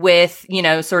along with,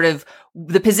 sort of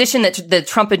the position that the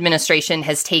Trump administration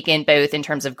has taken, both in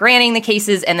terms of granting the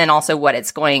cases and then also what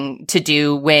it's going to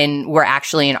do when we're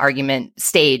actually in argument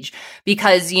stage.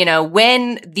 Because,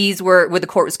 when the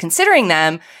court was considering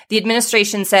them, the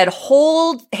administration said,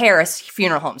 hold Harris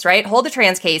Funeral Homes, right? Hold the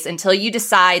trans case until you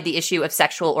decide the issue of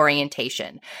sexual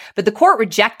orientation. But the court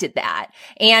rejected that.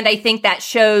 And I think that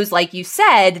shows, like you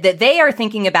said, that they are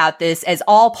thinking about this as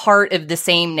all part of the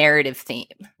same narrative theme.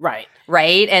 Right.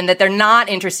 Right? And that they're not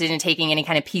interested in taking any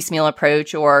kind of piecemeal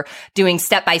approach or doing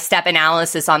step-by-step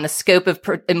analysis on the scope of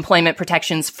employment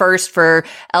protections first for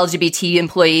LGBT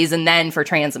employees and then for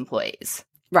trans employees.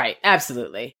 Right.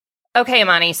 Absolutely. Okay,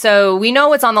 Imani. So we know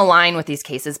what's on the line with these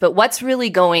cases, but what's really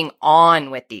going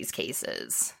on with these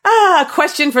cases?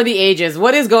 Question for the ages.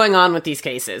 What is going on with these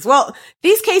cases? Well,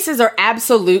 these cases are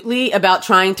absolutely about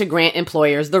trying to grant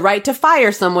employers the right to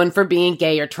fire someone for being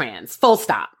gay or trans. Full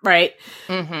stop. Right?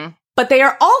 Mm-hmm. But they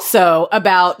are also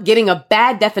about getting a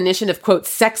bad definition of, quote,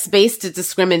 sex-based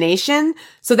discrimination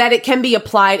so that it can be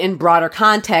applied in broader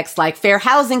contexts like fair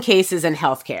housing cases and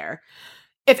healthcare.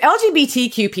 If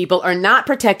LGBTQ people are not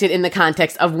protected in the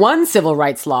context of one civil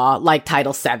rights law, like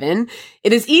Title VII,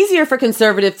 it is easier for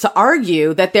conservatives to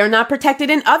argue that they're not protected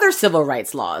in other civil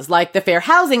rights laws, like the Fair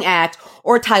Housing Act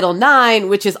or Title IX,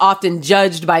 which is often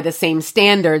judged by the same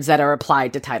standards that are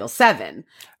applied to Title VII.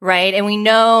 Right. And we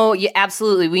know,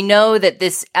 absolutely, we know that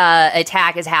this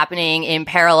attack is happening in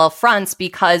parallel fronts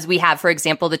because we have, for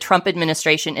example, the Trump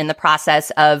administration in the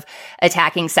process of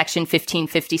attacking Section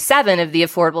 1557 of the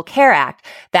Affordable Care Act.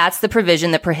 That's the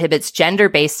provision that prohibits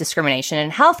gender-based discrimination in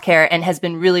healthcare and has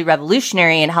been really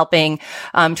revolutionary in helping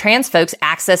trans folks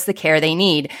access the care they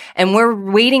need. And we're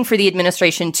waiting for the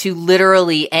administration to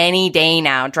literally any day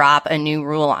now drop a new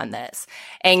rule on this.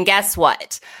 And guess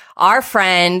what? Our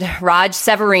friend Raj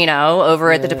Severino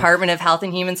over at the Department of Health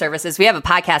and Human Services, we have a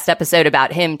podcast episode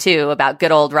about him too, about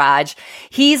good old Raj.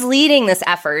 He's leading this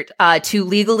effort to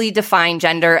legally define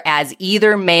gender as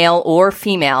either male or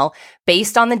female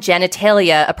based on the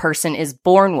genitalia a person is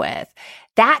born with.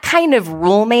 That kind of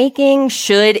rulemaking,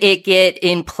 should it get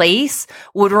in place,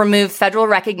 would remove federal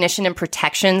recognition and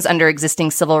protections under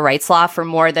existing civil rights law for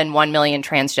more than 1 million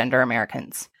transgender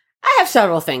Americans. I have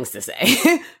several things to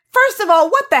say. First of all,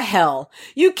 what the hell?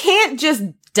 You can't just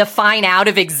define out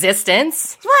of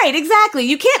existence. Right, exactly.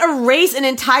 You can't erase an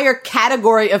entire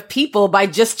category of people by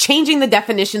just changing the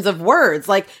definitions of words.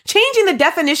 Like, changing the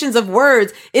definitions of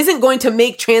words isn't going to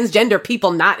make transgender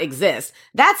people not exist.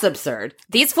 That's absurd.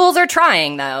 These fools are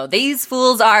trying, though. These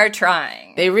fools are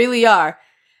trying. They really are.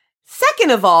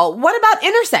 Second of all, what about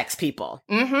intersex people?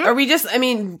 Mm-hmm. Are we just,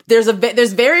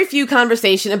 there's very few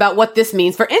conversation about what this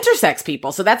means for intersex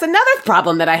people. So that's another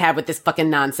problem that I have with this fucking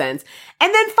nonsense.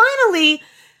 And then finally,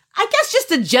 I guess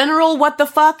just a general what the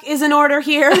fuck is in order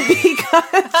here,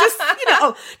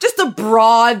 because just a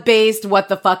broad-based what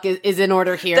the fuck is in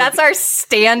order here. That's our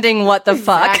standing what the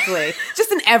fuck. Exactly.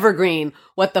 Just an evergreen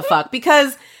what the fuck,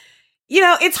 because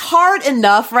it's hard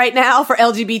enough right now for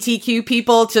LGBTQ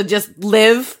people to just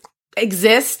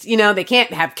exist. They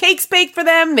can't have cakes baked for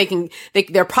them.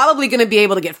 They're probably going to be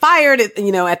able to get fired at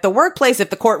the workplace if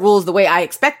the court rules the way I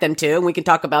expect them to. And we can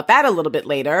talk about that a little bit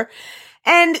later.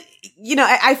 And, you know,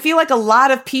 I feel like a lot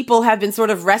of people have been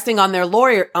sort of resting on their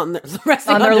lawyers. If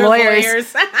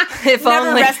Never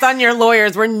only. rest on your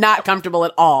lawyers. We're not comfortable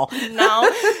at all.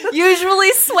 No.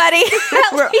 Usually sweaty.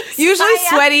 We're usually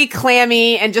sweaty,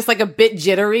 clammy, and just like a bit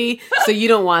jittery. So you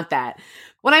don't want that.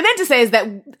 What I meant to say is that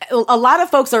a lot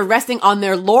of folks are resting on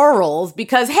their laurels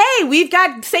because, hey, we've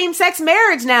got same-sex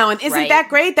marriage now, and isn't that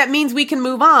great? That means we can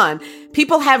move on.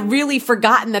 People have really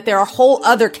forgotten that there are whole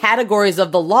other categories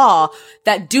of the law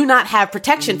that do not have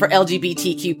protection for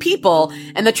LGBTQ people,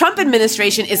 and the Trump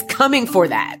administration is coming for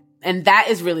that. And that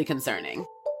is really concerning.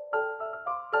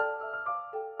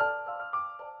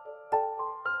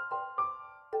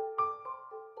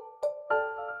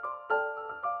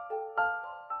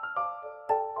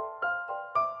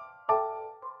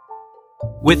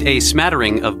 With a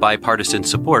smattering of bipartisan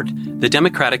support, the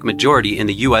Democratic majority in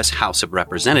the U.S. House of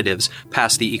Representatives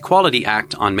passed the Equality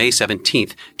Act on May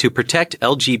 17th to protect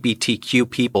LGBTQ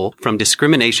people from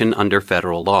discrimination under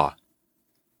federal law.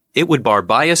 It would bar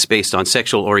bias based on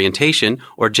sexual orientation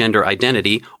or gender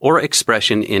identity or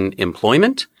expression in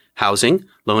employment, housing,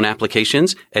 loan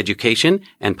applications, education,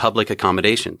 and public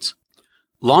accommodations.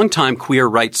 Longtime queer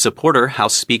rights supporter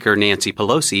House Speaker Nancy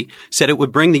Pelosi said it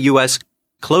would bring the U.S.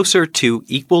 closer to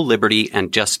equal liberty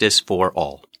and justice for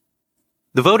all.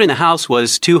 The vote in the House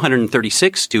was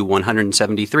 236 to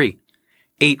 173.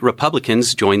 8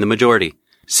 Republicans joined the majority.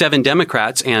 7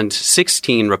 Democrats and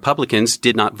 16 Republicans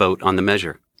did not vote on the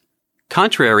measure.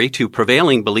 Contrary to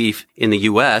prevailing belief in the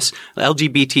U.S.,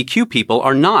 LGBTQ people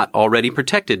are not already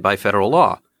protected by federal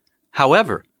law.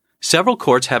 However, several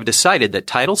courts have decided that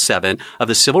Title VII of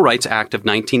the Civil Rights Act of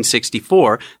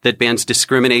 1964 that bans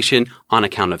discrimination on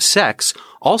account of sex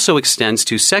also extends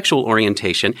to sexual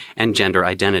orientation and gender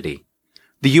identity.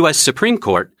 The U.S. Supreme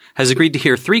Court has agreed to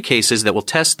hear 3 cases that will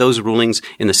test those rulings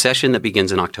in the session that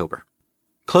begins in October.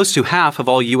 Close to half of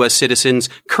all U.S. citizens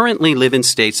currently live in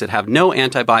states that have no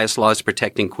anti-bias laws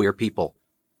protecting queer people.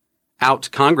 Out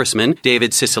Congressman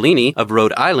David Cicilline of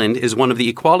Rhode Island is one of the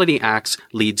Equality Act's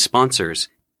lead sponsors.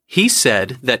 He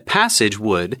said that passage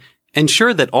would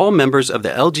ensure that all members of the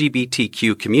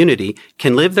LGBTQ community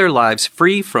can live their lives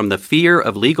free from the fear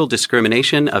of legal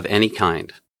discrimination of any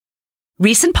kind.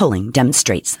 Recent polling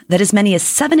demonstrates that as many as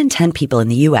 7 in 10 people in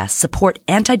the U.S. support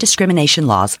anti-discrimination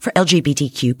laws for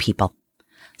LGBTQ people.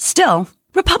 Still,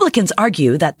 Republicans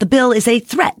argue that the bill is a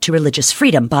threat to religious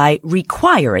freedom by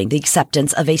requiring the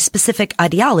acceptance of a specific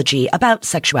ideology about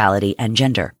sexuality and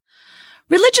gender.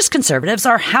 Religious conservatives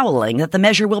are howling that the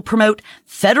measure will promote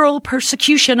federal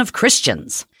persecution of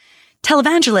Christians.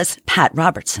 Televangelist Pat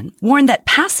Robertson warned that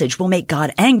passage will make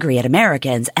God angry at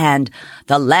Americans and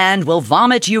the land will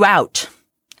vomit you out.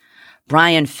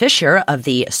 Brian Fisher of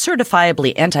the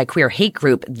certifiably anti-queer hate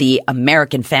group, the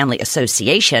American Family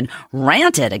Association,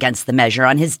 ranted against the measure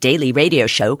on his daily radio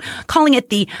show, calling it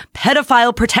the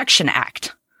Pedophile Protection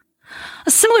Act.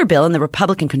 A similar bill in the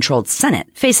Republican-controlled Senate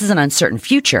faces an uncertain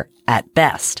future, at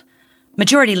best.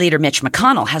 Majority Leader Mitch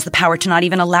McConnell has the power to not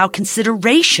even allow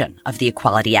consideration of the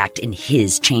Equality Act in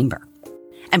his chamber.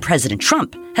 And President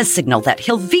Trump has signaled that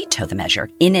he'll veto the measure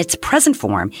in its present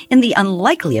form in the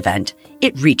unlikely event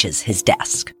it reaches his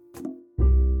desk.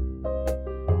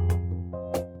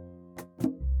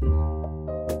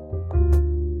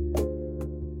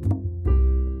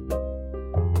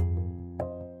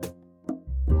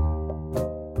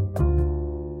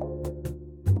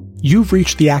 You've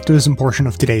reached the activism portion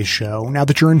of today's show. Now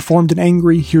that you're informed and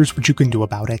angry, here's what you can do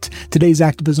about it. Today's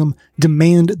activism: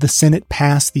 demand the Senate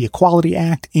pass the Equality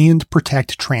Act and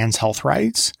protect trans health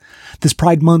rights. This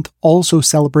Pride Month also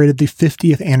celebrated the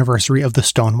 50th anniversary of the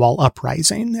Stonewall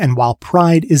Uprising, and while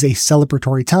Pride is a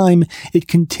celebratory time, it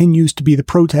continues to be the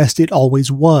protest it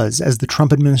always was as the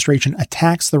Trump administration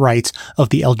attacks the rights of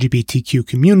the LGBTQ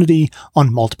community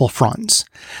on multiple fronts.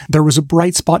 There was a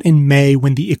bright spot in May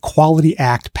when the Equality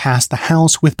Act passed the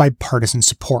House with bipartisan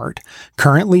support.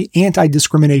 Currently,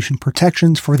 anti-discrimination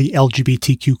protections for the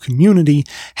LGBTQ community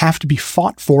have to be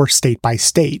fought for state by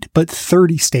state, but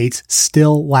 30 states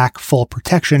still lack full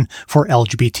protection for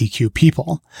LGBTQ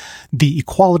people. The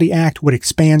Equality Act would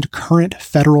expand current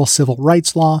federal civil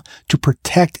rights law to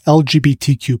protect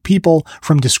LGBTQ people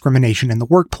from discrimination in the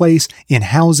workplace, in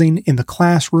housing, in the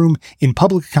classroom, in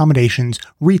public accommodations,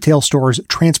 retail stores,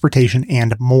 transportation,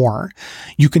 and more.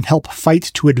 You can help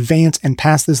fight to advance and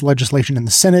pass this legislation in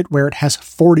the Senate, where it has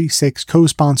 46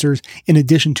 co-sponsors, in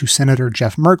addition to Senator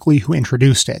Jeff Merkley, who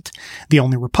introduced it. The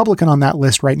only Republican on that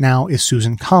list right now is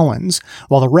Susan Collins,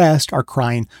 while the rest are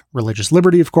crying religious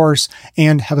liberty, of course,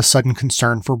 and have a sudden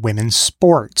concern for women's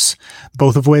sports,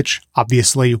 both of which,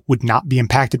 obviously, would not be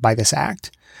impacted by this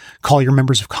act. Call your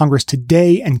members of Congress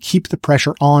today and keep the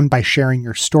pressure on by sharing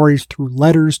your stories through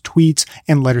letters, tweets,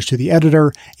 and letters to the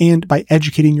editor, and by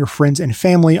educating your friends and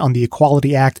family on the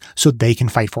Equality Act so they can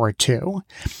fight for it too.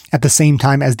 At the same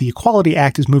time as the Equality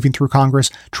Act is moving through Congress,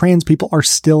 trans people are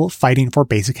still fighting for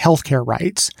basic healthcare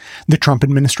rights. The Trump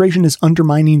administration is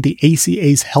undermining the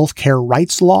ACA's healthcare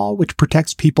rights law, which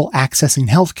protects people accessing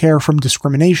healthcare from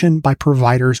discrimination by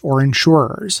providers or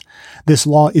insurers. This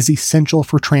law is essential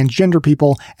for transgender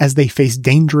people as they face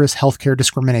dangerous healthcare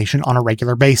discrimination on a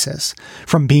regular basis,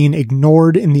 from being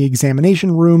ignored in the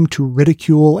examination room to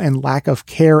ridicule and lack of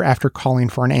care after calling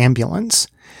for an ambulance.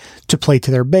 To play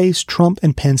to their base, Trump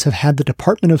and Pence have had the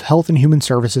Department of Health and Human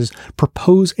Services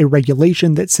propose a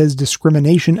regulation that says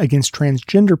discrimination against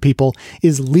transgender people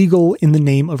is legal in the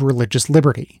name of religious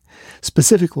liberty.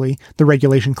 Specifically, the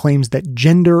regulation claims that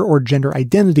gender or gender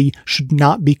identity should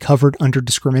not be covered under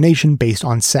discrimination based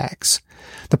on sex.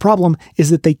 The problem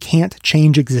is that they can't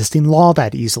change existing law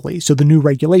that easily, so the new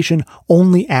regulation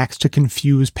only acts to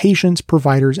confuse patients,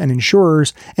 providers, and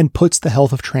insurers and puts the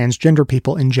health of transgender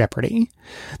people in jeopardy.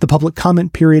 The public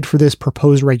comment period for this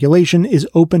proposed regulation is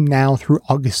open now through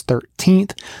August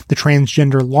 13th. The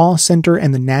Transgender Law Center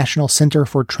and the National Center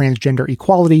for Transgender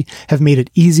Equality have made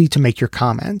it easy to make your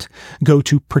comment. Go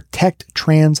to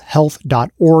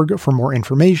protecttranshealth.org for more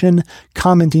information,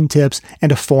 commenting tips,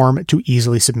 and a form to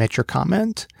easily submit your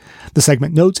comment. The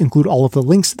segment notes include all of the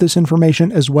links to this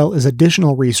information as well as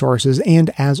additional resources,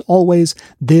 and as always,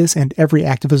 this and every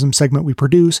activism segment we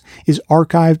produce is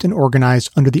archived and organized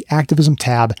under the activism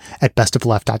tab at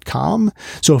bestofleft.com.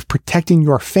 So if protecting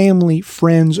your family,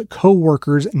 friends,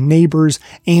 co-workers, neighbors,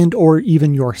 and or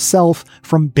even yourself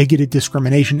from bigoted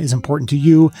discrimination is important to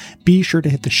you, be sure to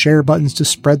hit the share buttons to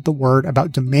spread the word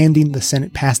about demanding the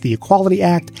Senate pass the Equality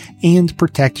Act and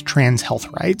protect trans health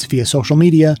rights via social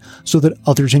media so that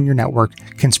others in your network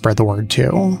can spread the word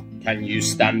too. Can you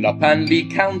stand up and be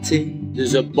counted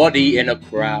as a body in a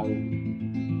crowd?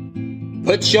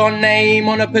 Put your name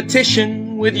on a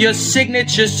petition with your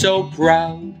signature so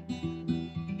proud.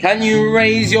 Can you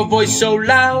raise your voice so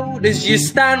loud as you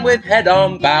stand with head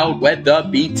unbowed, weather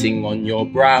beating on your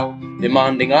brow,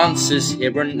 demanding answers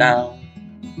here and now?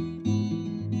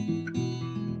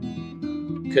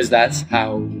 'Cause that's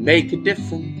how you make a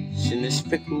difference in this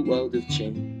fickle world of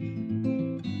change.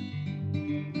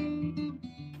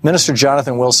 Minister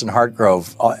Jonathan Wilson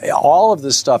Hartgrove, all of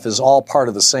this stuff is all part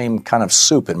of the same kind of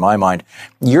soup in my mind.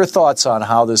 Your thoughts on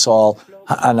how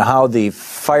how the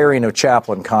firing of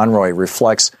Chaplain Conroy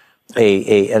reflects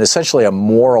an essentially a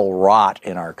moral rot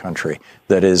in our country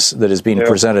that is being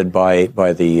presented by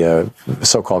the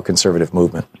so-called conservative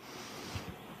movement?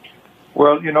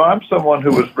 Well, I'm someone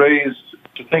who was raised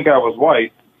to think I was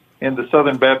white in the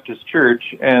Southern Baptist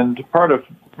Church, and part of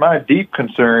my deep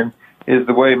concern is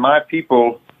the way my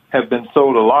people have been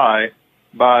sold a lie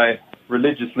by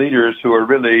religious leaders who are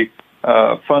really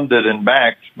funded and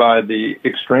backed by the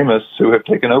extremists who have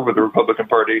taken over the Republican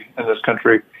Party in this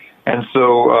country. And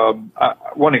so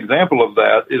one example of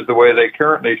that is the way they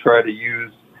currently try to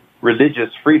use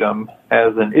religious freedom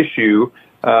as an issue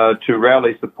to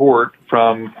rally support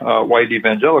from white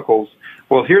evangelicals.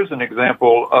 Well, here's an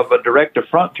example of a direct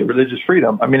affront to religious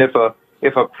freedom. I mean, if a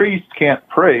priest can't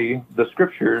pray the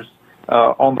scriptures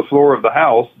on the floor of the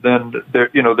house, then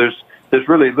there's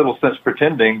really little sense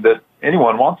pretending that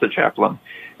anyone wants a chaplain.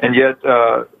 And yet,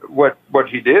 what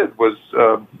he did was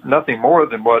nothing more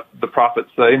than what the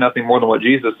prophets say, nothing more than what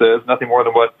Jesus says, nothing more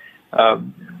than what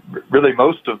really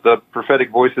most of the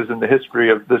prophetic voices in the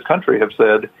history of this country have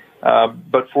said.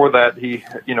 But for that, he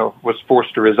was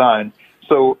forced to resign.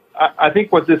 So I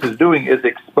think what this is doing is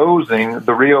exposing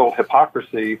the real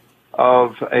hypocrisy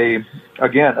of a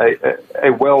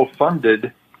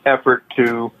well-funded effort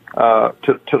to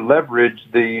leverage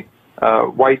the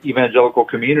white evangelical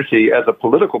community as a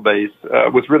political base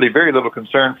with really very little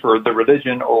concern for the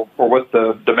religion or what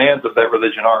the demands of that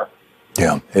religion are.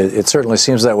 Yeah, it certainly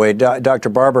seems that way. Dr.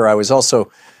 Barber, I was also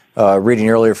reading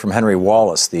earlier from Henry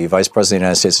Wallace, the Vice President of the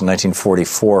United States in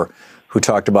 1944, who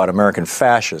talked about American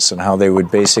fascists and how they would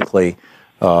basically,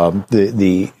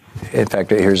 in fact,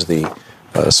 here's the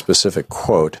specific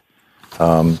quote,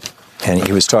 and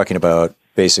he was talking about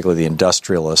basically the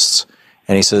industrialists,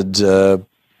 and he said,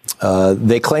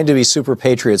 they claim to be super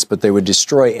patriots, but they would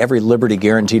destroy every liberty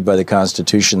guaranteed by the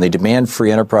Constitution. They demand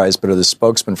free enterprise, but are the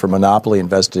spokesman for monopoly and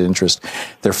vested interest.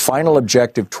 Their final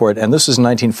objective toward, and this is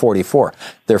 1944,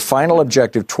 their final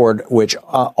objective toward which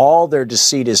all their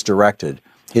deceit is directed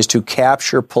is to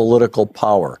capture political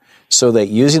power, so that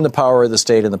using the power of the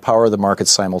state and the power of the market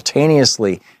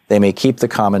simultaneously, they may keep the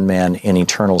common man in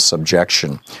eternal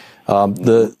subjection.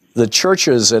 the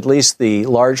churches, at least the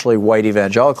largely white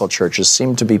evangelical churches,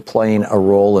 seem to be playing a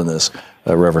role in this,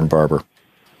 Reverend Barber.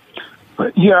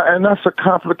 Yeah, and that's a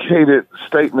complicated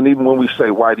statement, even when we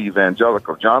say white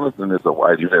evangelical. Jonathan is a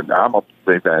white evangelical. I'm a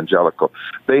evangelical.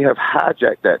 They have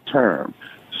hijacked that term.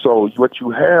 So what you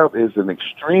have is an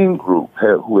extreme group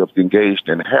who have engaged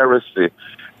in heresy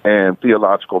and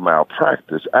theological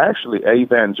malpractice. Actually,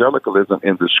 evangelicalism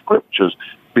in the scriptures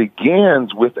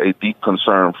begins with a deep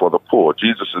concern for the poor.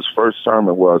 Jesus' first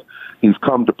sermon was, he's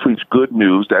come to preach good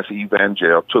news, that's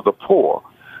evangel, to the poor.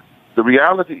 The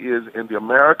reality is, in the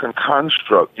American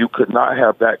construct, you could not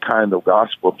have that kind of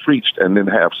gospel preached and then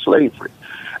have slavery.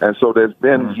 And so there's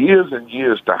been years and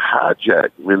years to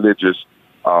hijack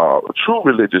true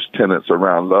religious tenets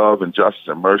around love and justice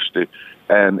and mercy,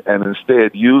 and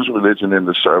instead use religion in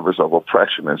the service of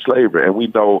oppression and slavery. And we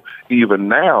know even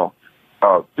now,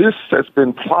 this has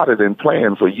been plotted and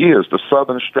planned for years. The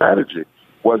Southern strategy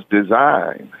was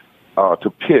designed to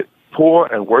pit poor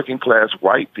and working class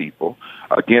white people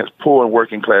against poor and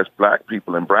working class black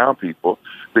people and brown people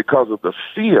because of the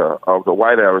fear of the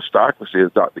white aristocracy,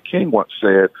 as Dr. King once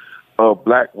said, of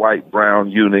black, white, brown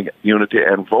unity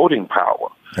and voting power.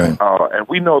 Right. And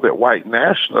we know that white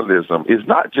nationalism is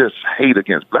not just hate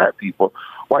against black people.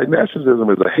 White nationalism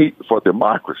is a hate for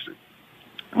democracy.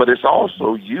 But it's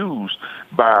also used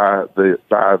by the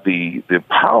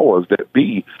powers that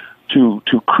be to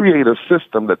create a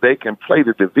system that they can play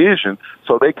the division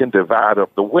so they can divide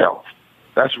up the wealth.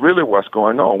 That's really what's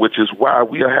going on, which is why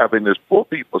we are having this Poor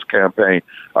People's Campaign,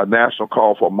 a national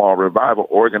call for moral revival,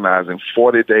 organizing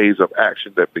 40 days of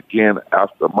action that begin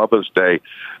after Mother's Day.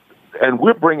 And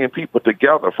we're bringing people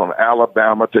together from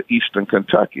Alabama to Eastern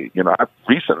Kentucky. You know, I've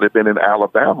recently been in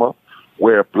Alabama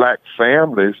where black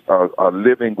families are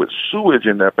living with sewage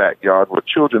in their backyard where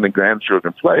children and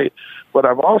grandchildren play. But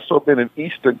I've also been in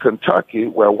Eastern Kentucky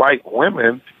where white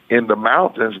women in the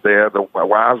mountains there, the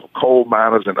wives of coal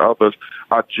miners and others,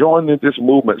 are joining this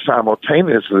movement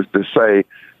simultaneously to say,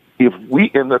 if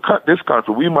we in this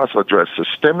country, we must address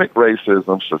systemic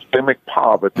racism, systemic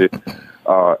poverty,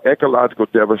 ecological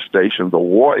devastation, the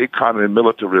war economy,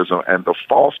 militarism, and the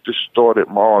false, distorted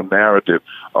moral narrative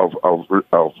of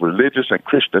religious and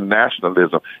Christian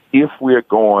nationalism, if we're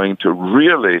going to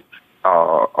really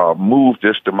move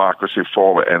this democracy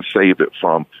forward and save it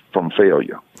from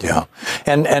failure. Yeah.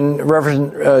 And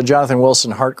Reverend Jonathan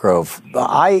Wilson Hartgrove,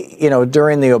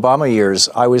 during the Obama years,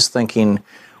 I was thinking,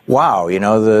 wow,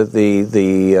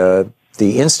 the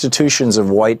institutions of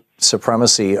white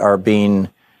supremacy are being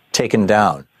taken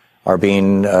down, are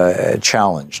being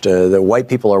challenged. The white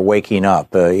people are waking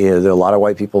up. A lot of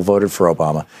white people voted for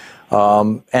Obama.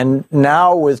 And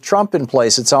now with Trump in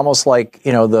place, it's almost like,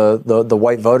 the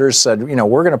white voters said,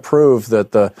 we're going to prove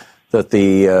that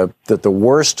the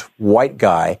worst white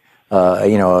guy,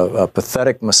 a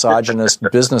pathetic misogynist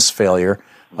business failure,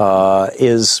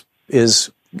 is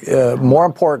more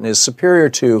important, is superior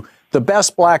to the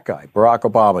best black guy, Barack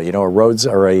Obama,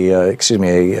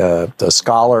 a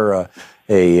scholar,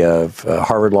 a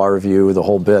Harvard Law Review, the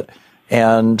whole bit.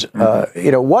 And,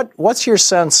 what's your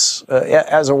sense,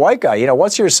 as a white guy,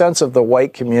 what's your sense of the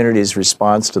white community's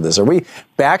response to this? Are we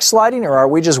backsliding, or are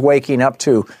we just waking up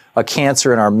to a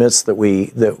cancer in our midst that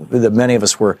many of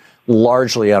us were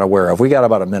largely unaware of? We got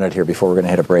about a minute here before we're going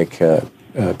to hit a break,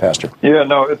 Pastor. Yeah,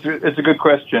 no, it's a good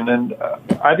question. And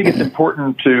I think it's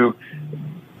important to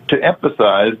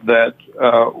emphasize that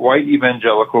white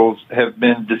evangelicals have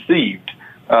been deceived.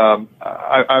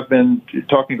 I've been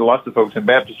talking to lots of folks in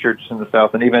Baptist churches in the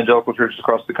South and evangelical churches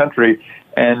across the country,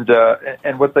 and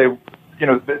what they,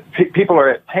 people are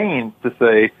at pains to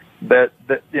say that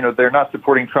they're not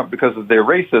supporting Trump because of their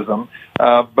racism,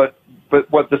 but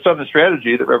what the Southern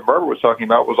strategy that Reverend Barber was talking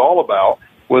about was all about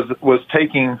was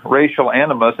taking racial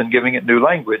animus and giving it new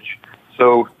language.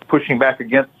 So pushing back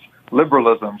against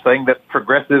liberalism, saying that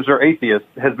progressives are atheists,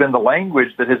 has been the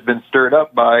language that has been stirred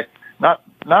up by not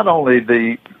only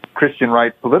the Christian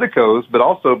right politicos, but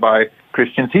also by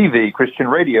Christian TV, Christian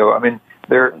radio. I mean,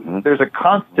 there's a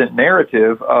constant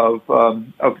narrative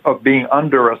of being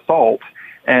under assault,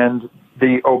 and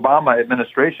the Obama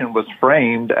administration was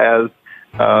framed as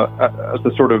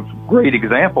a sort of great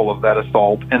example of that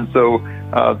assault. And so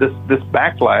this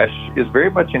backlash is very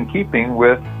much in keeping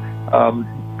with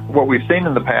what we've seen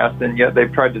in the past, and yet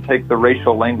they've tried to take the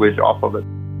racial language off of it.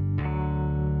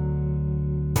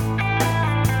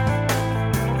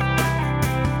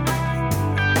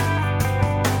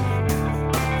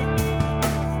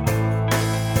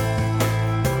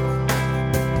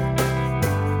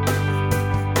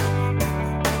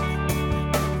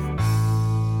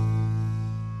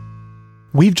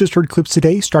 We've just heard clips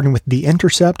today, starting with The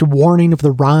Intercept warning of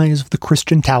the rise of the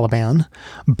Christian Taliban.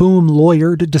 Boom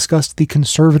Lawyered discussed the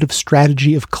conservative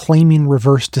strategy of claiming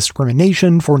reverse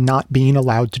discrimination for not being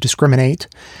allowed to discriminate.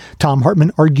 Thom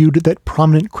Hartmann argued that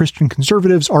prominent Christian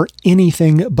conservatives are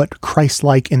anything but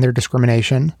Christ-like in their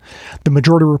discrimination. The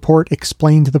Majority Report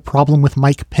explained the problem with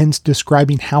Mike Pence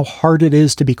describing how hard it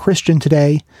is to be Christian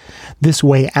today. This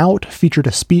Way Out featured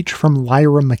a speech from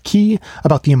Lyra McKee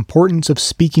about the importance of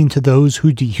speaking to those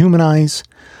who dehumanize.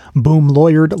 Boom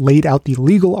Lawyered laid out the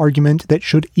legal argument that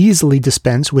should easily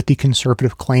dispense with the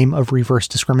conservative claim of reverse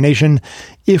discrimination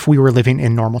if we were living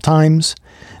in normal times.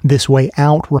 This Way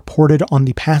Out reported on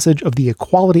the passage of the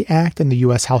Equality Act in the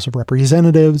U.S. House of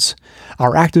Representatives.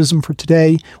 Our activism for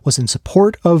today was in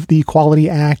support of the Equality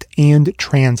Act and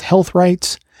trans health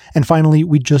rights. And finally,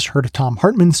 we just heard Thom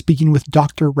Hartmann speaking with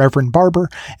Dr. Reverend Barber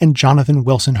and Jonathan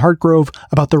Wilson Hartgrove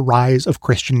about the rise of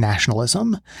Christian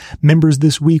nationalism. Members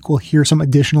this week will hear some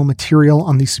additional material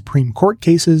on the Supreme Court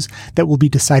cases that will be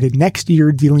decided next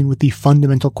year dealing with the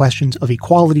fundamental questions of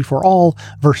equality for all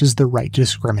versus the right to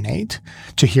discriminate.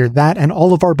 To hear that and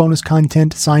all of our bonus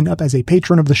content, sign up as a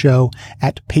patron of the show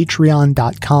at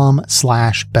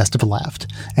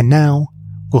patreon.com/bestofleft. And now,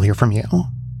 we'll hear from you.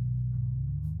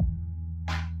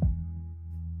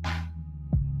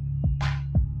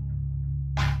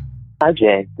 Hi,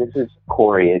 Jay. This is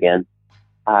Corey again.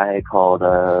 I called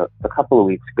a couple of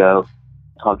weeks ago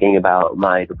talking about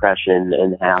my depression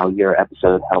and how your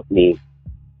episode helped me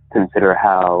consider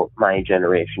how my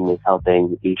generation is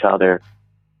helping each other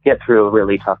get through a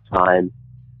really tough time.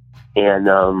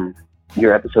 And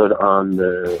your episode on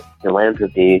the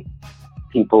philanthropy,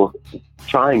 people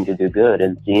trying to do good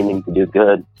and seeming to do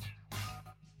good.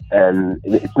 And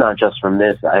it's not just from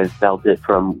this. I've felt it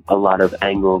from a lot of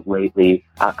angles lately.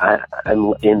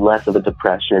 I'm in less of a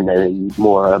depression and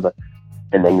more of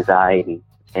an anxiety.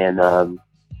 And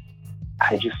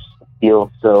I just feel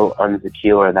so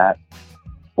insecure that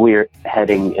we're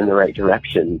heading in the right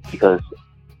direction because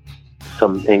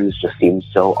some things just seem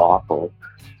so awful.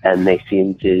 And they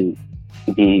seem to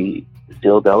be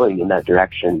still going in that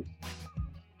direction.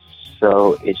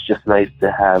 So it's just nice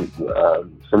to have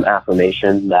some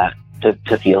affirmation that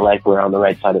to feel like we're on the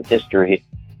right side of history.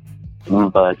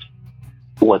 But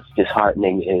what's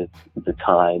disheartening is the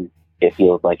time it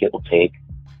feels like it will take.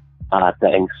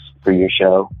 Thanks for your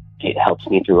show. It helps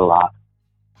me through a lot.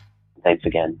 Thanks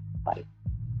again. Bye.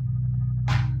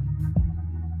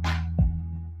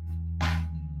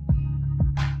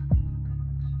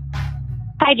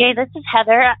 Hi, Jay. This is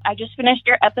Heather. I just finished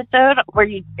your episode where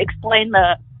you explained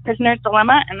the prisoner's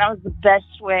dilemma, and that was the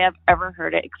best way I've ever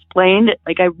heard it explained.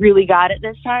 Like, I really got it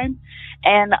this time.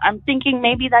 And I'm thinking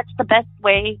maybe that's the best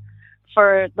way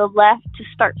for the left to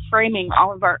start framing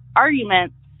all of our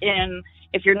arguments in,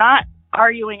 if you're not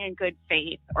arguing in good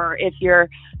faith, or if you're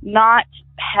not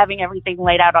having everything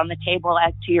laid out on the table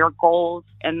as to your goals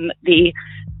and the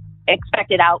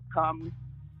expected outcomes,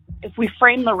 if we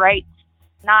frame the right,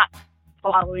 not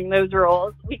following those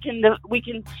rules, we can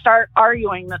start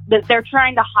arguing that they're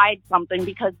trying to hide something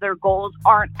because their goals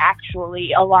aren't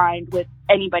actually aligned with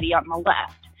anybody on the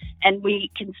left. And we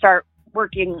can start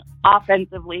working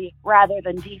offensively rather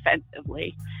than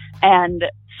defensively. And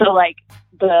so, like,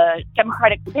 the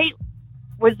Democratic debate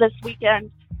was this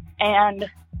weekend, and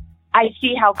I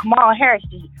see how Kamala Harris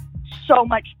is so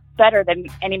much better than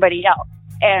anybody else.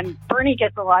 And Bernie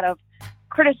gets a lot of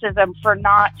criticism for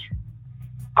not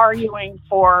arguing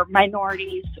for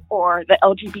minorities or the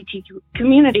LGBT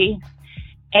community.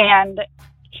 And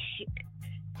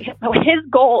his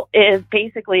goal is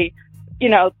basically,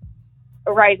 a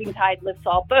rising tide lifts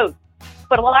all boats.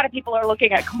 But a lot of people are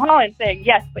looking at Kamala and saying,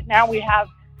 yes, but now we have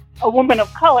a woman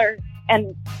of color,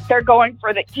 and they're going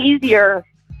for the easier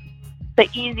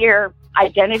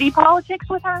identity politics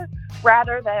with her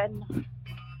rather than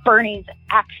Bernie's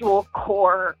actual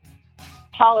core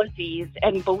policies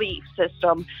and belief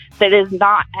system that is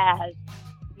not as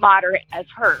moderate as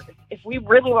hers. If we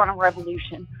really want a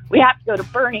revolution, we have to go to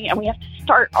Bernie and we have to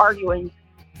start arguing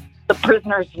the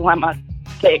prisoner's dilemma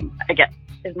thing, I guess,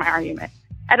 is my argument.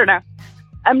 I don't know.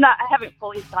 I haven't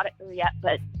fully thought it through yet,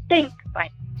 but thanks.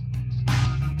 Bye.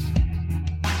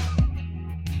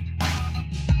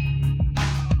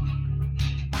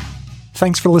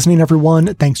 Thanks for listening,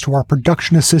 everyone. Thanks to our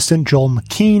production assistant, Joel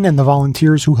McKean, and the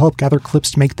volunteers who help gather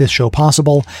clips to make this show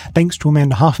possible. Thanks to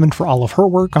Amanda Hoffman for all of her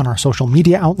work on our social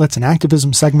media outlets and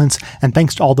activism segments. And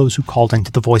thanks to all those who called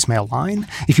into the voicemail line.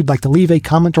 If you'd like to leave a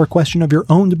comment or question of your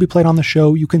own to be played on the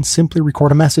show, you can simply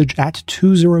record a message at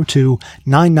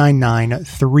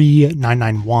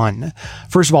 202-999-3991.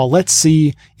 First of all, let's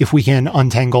see if we can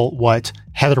untangle what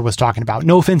Heather was talking about.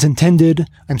 No offense intended.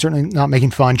 I'm certainly not making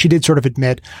fun. She did sort of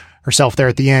admit herself there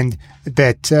at the end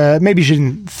that maybe she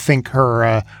didn't think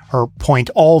her point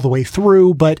all the way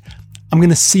through, but I'm going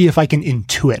to see if I can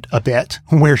intuit a bit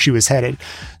where she was headed.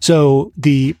 So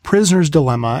the prisoner's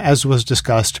dilemma, as was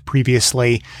discussed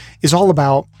previously, is all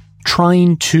about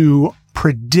trying to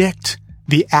predict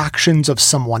the actions of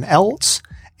someone else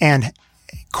and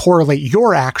correlate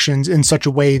your actions in such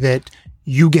a way that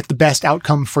you get the best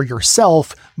outcome for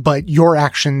yourself, but your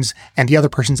actions and the other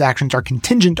person's actions are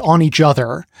contingent on each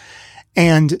other.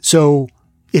 And so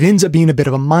it ends up being a bit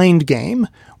of a mind game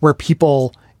where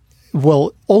people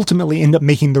will ultimately end up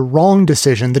making the wrong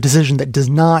decision, the decision that does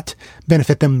not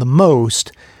benefit them the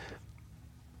most,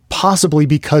 possibly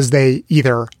because they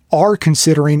either are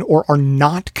considering or are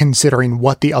not considering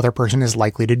what the other person is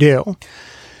likely to do.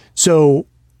 So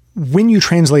when you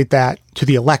translate that to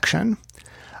the election,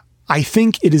 I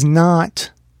think it is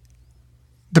not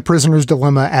the prisoner's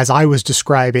dilemma as I was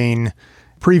describing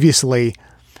previously,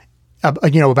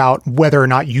 about whether or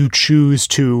not you choose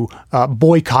to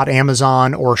boycott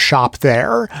Amazon or shop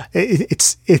there.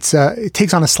 It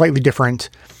takes on a slightly different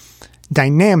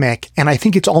dynamic, and I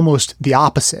think it's almost the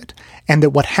opposite. And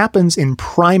that what happens in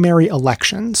primary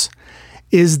elections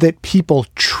is that people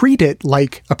treat it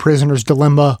like a prisoner's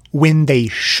dilemma when they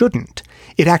shouldn't.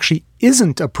 It actually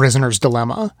isn't a prisoner's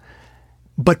dilemma,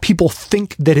 but people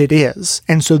think that it is.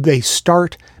 And so they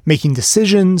start making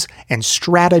decisions and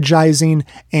strategizing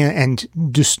and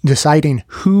just deciding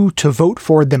who to vote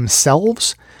for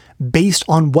themselves based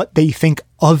on what they think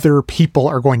other people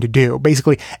are going to do.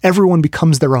 Basically, everyone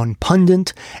becomes their own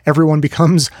pundit. Everyone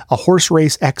becomes a horse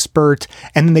race expert.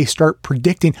 And then they start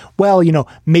predicting, well,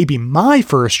 maybe my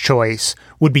first choice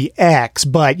would be X,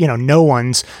 but, no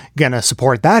one's going to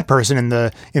support that person in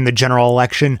the general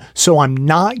election. So I'm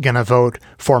not going to vote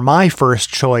for my first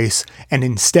choice. And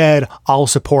instead, I'll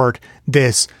support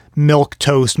this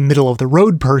milquetoast, middle of the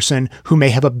road person who may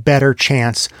have a better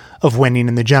chance of winning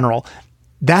in the general.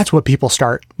 That's what people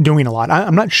start doing a lot.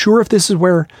 I'm not sure if this is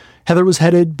where Heather was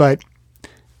headed, but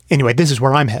anyway, this is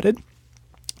where I'm headed.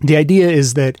 The idea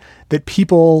is that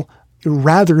people,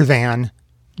 rather than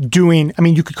doing,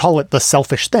 you could call it the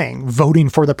selfish thing, voting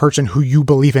for the person who you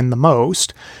believe in the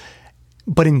most,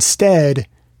 but instead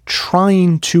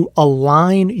trying to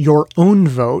align your own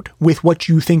vote with what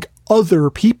you think other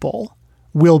people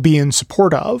will be in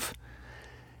support of,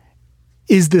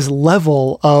 is this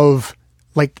level of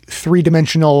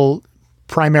three-dimensional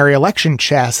primary election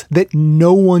chess that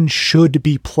no one should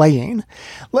be playing.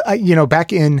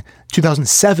 Back in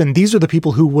 2007, these are the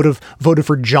people who would have voted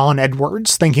for John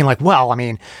Edwards, thinking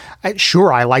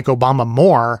sure, I like Obama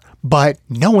more, but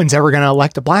no one's ever going to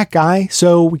elect a black guy,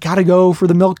 so we got to go for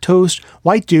the milquetoast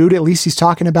white dude. At least he's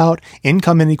talking about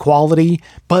income inequality,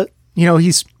 but,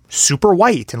 he's super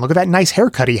white, and look at that nice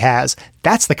haircut he has.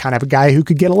 That's the kind of a guy who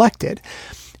could get elected.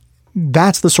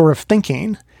 That's the sort of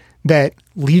thinking that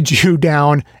leads you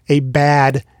down a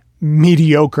bad,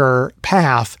 mediocre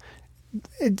path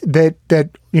that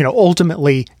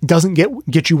ultimately doesn't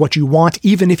get you what you want,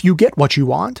 even if you get what you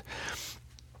want.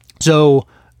 So,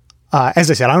 as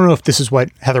I said, I don't know if this is what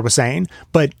Heather was saying,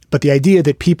 but the idea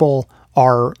that people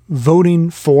are voting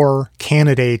for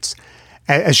candidates,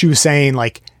 as she was saying,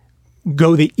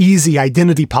 go the easy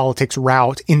identity politics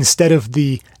route instead of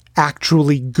the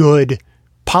actually good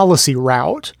policy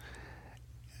route.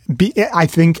 I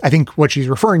think what she's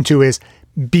referring to is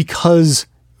because,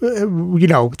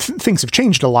 things have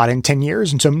changed a lot in 10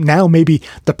 years. And so now maybe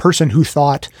the person who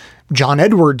thought John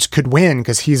Edwards could win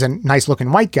because he's a nice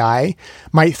looking white guy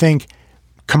might think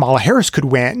Kamala Harris could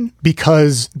win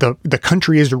because the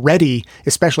country is ready,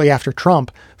 especially after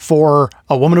Trump, for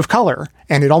a woman of color.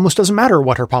 And it almost doesn't matter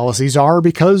what her policies are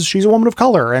because she's a woman of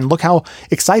color. And look how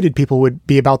excited people would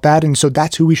be about that. And so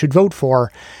that's who we should vote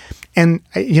for. And,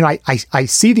 I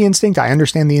see the instinct. I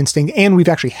understand the instinct. And we've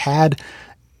actually had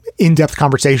in-depth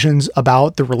conversations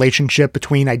about the relationship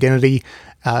between identity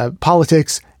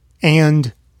politics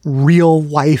and real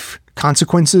life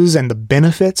consequences and the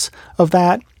benefits of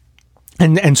that.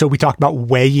 And so we talked about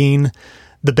weighing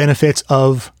the benefits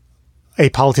of a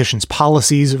politician's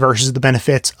policies versus the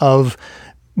benefits of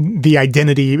the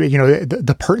identity,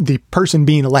 the person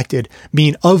being elected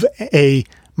being of a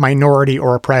minority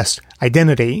or oppressed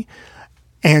identity.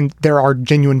 And there are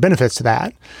genuine benefits to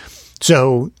that.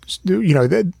 So,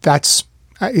 that's,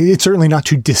 it's certainly not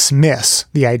to dismiss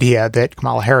the idea that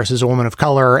Kamala Harris is a woman of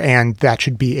color and that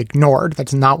should be ignored.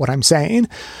 That's not what I'm saying.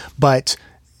 But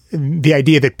the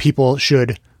idea that people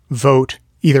should vote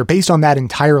either based on that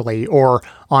entirely or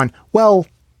on, well,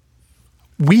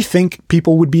 we think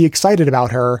people would be excited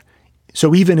about her.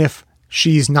 So even if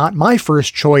she's not my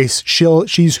first choice,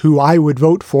 she's who I would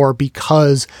vote for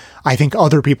because I think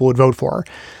other people would vote for her.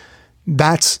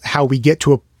 That's how we get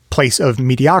to a place of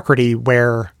mediocrity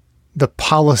where the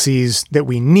policies that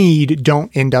we need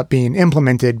don't end up being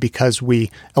implemented because we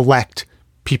elect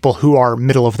people who are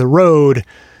middle of the road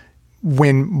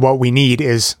when what we need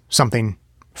is something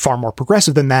far more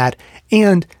progressive than that.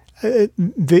 And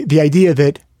the idea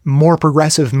that more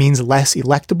progressive means less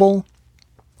electable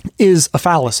is a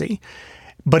fallacy.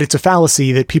 But it's a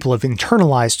fallacy that people have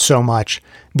internalized so much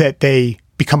that they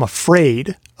become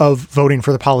afraid of voting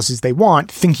for the policies they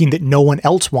want, thinking that no one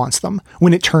else wants them.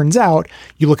 When it turns out,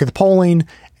 you look at the polling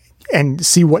and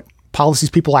see what policies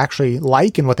people actually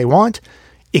like and what they want.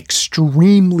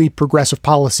 Extremely progressive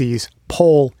policies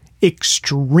poll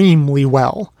extremely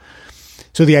well.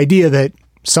 So the idea that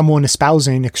someone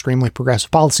espousing extremely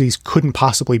progressive policies couldn't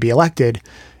possibly be elected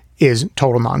is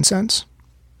total nonsense.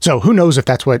 So who knows if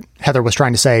that's what Heather was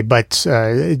trying to say, but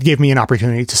it gave me an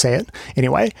opportunity to say it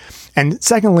anyway. And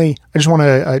secondly, I just want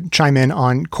to chime in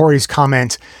on Corey's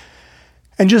comment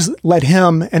and just let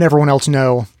him and everyone else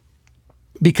know,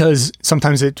 because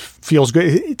sometimes it feels good.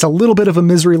 It's a little bit of a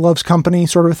misery loves company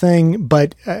sort of thing,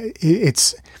 but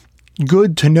it's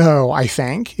good to know, I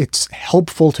think. It's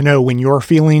helpful to know when you're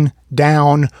feeling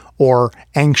down or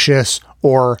anxious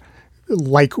or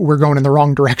like we're going in the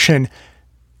wrong direction.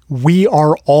 We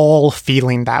are all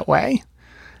feeling that way.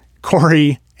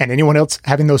 Corey and anyone else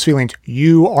having those feelings,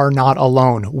 you are not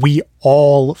alone. We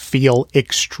all feel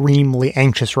extremely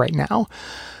anxious right now.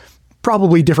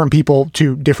 Probably different people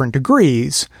to different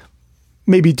degrees,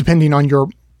 maybe depending on your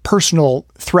personal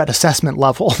threat assessment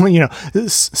level.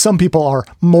 Some people are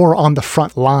more on the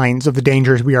front lines of the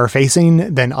dangers we are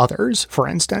facing than others, for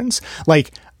instance.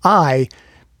 Like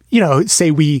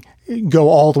say we go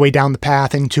all the way down the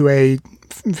path into a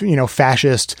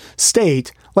fascist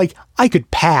state, like I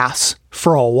could pass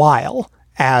for a while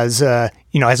as a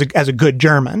good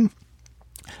German,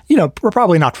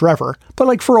 probably not forever, but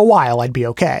like for a while I'd be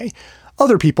okay.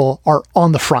 Other people are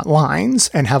on the front lines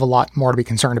and have a lot more to be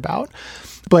concerned about.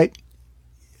 But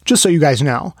just so you guys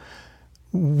know,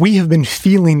 we have been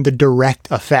feeling the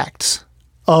direct effects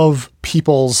of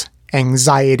people's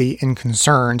anxiety and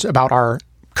concerns about our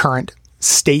current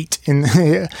state in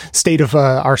the state of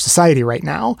our society right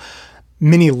now.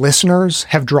 Many listeners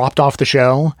have dropped off the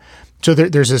show. So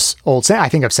there's this old saying, I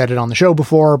think I've said it on the show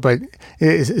before, but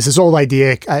it's this old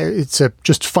idea. It's a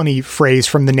just funny phrase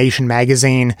from The Nation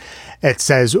magazine. It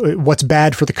says, what's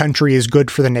bad for the country is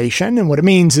good for the nation. And what it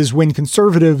means is when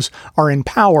conservatives are in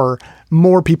power,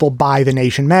 more people buy The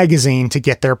Nation magazine to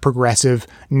get their progressive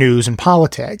news and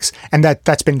politics. And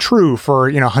that's been true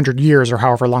for, 100 years or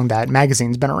however long that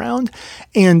magazine's been around.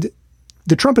 And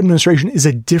the Trump administration is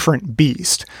a different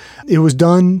beast. It was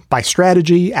done by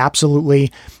strategy,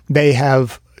 absolutely. They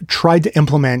have tried to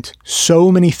implement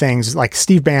so many things, like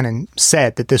Steve Bannon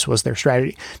said that this was their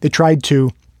strategy. They tried to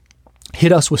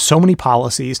hit us with so many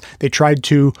policies. They tried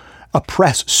to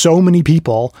oppress so many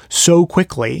people so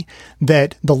quickly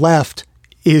that the left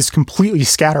is completely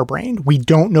scatterbrained. We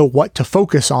don't know what to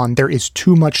focus on. There is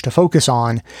too much to focus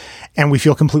on, and we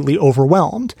feel completely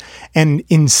overwhelmed. And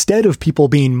instead of people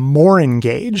being more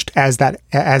engaged, as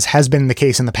has been the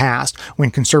case in the past, when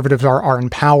conservatives are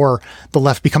in power, the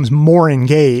left becomes more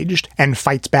engaged and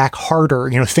fights back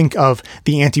harder. Think of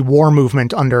the anti-war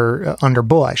movement under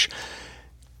Bush.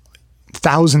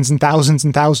 Thousands and thousands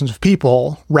and thousands of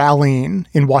people rallying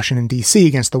in Washington, D.C.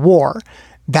 against the war.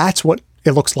 That's what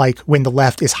it looks like when the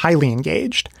left is highly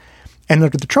engaged. And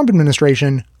under the Trump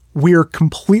administration, we're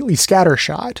completely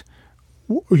scattershot.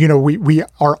 We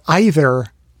are either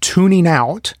tuning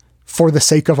out for the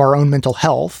sake of our own mental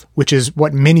health, which is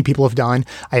what many people have done.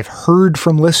 I've heard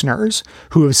from listeners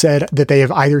who have said that they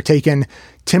have either taken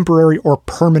temporary or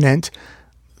permanent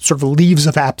sort of leaves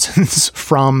of absence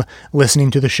from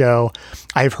listening to the show.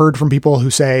 I've heard from people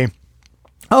who say,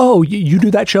 oh, you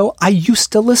do that show? I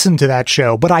used to listen to that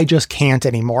show, but I just can't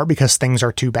anymore because things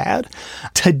are too bad.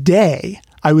 Today,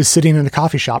 I was sitting in a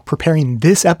coffee shop preparing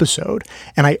this episode,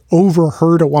 and I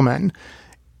overheard a woman,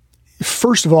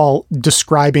 first of all,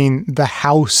 describing the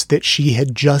house that she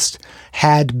had just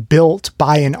had built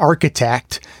by an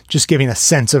architect, just giving a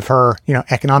sense of her,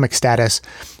 economic status,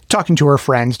 talking to her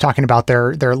friends, talking about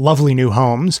their lovely new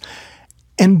homes.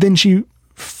 And then she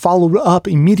followed up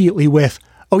immediately with,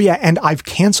 oh yeah, and I've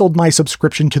canceled my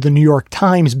subscription to the New York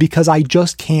Times because I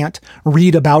just can't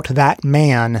read about that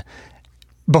man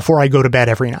before I go to bed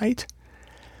every night.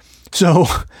 So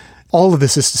all of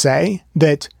this is to say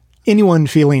that anyone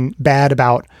feeling bad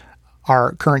about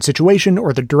our current situation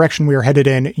or the direction we are headed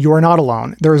in, you are not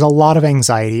alone. There is a lot of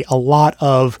anxiety, a lot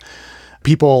of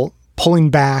people pulling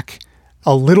back,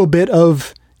 a little bit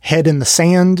of head in the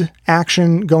sand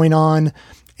action going on,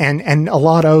 and a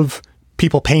lot of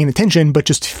people paying attention, but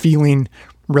just feeling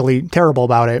really terrible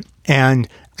about it. And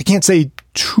I can't say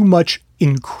too much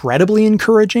incredibly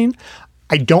encouraging.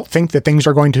 I don't think that things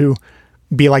are going to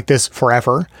be like this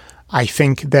forever. I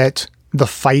think that the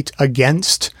fight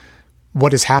against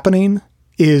what is happening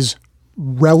is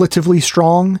relatively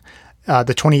strong.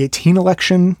 The 2018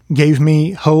 election gave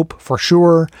me hope for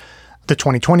sure. The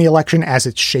 2020 election, as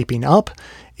it's shaping up,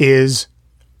 is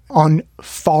on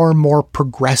far more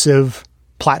progressive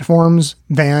platforms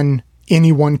than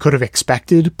anyone could have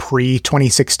expected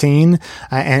pre-2016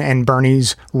 and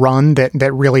Bernie's run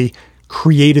that really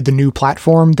created the new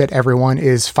platform that everyone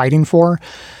is fighting for.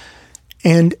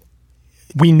 And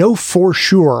we know for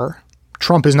sure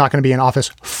Trump is not going to be in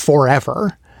office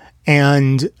forever.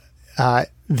 And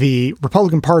the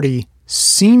Republican Party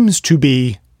seems to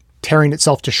be tearing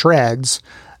itself to shreds,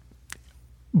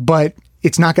 but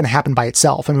it's not going to happen by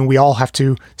itself. I mean, we all have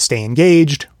to stay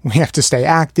engaged. We have to stay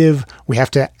active. We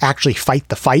have to actually fight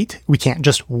the fight. We can't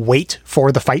just wait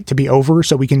for the fight to be over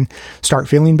so we can start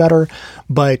feeling better.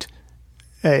 But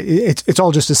it's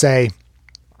all just to say,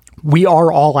 we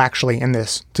are all actually in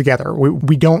this together.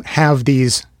 We don't have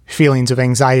these feelings of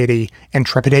anxiety and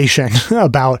trepidation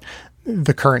about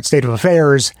the current state of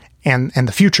affairs and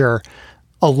the future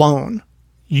alone.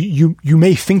 You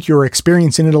may think you're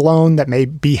experiencing it alone. That may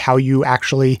be how you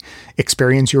actually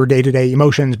experience your day-to-day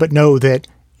emotions, but know that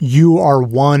you are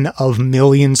one of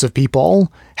millions of people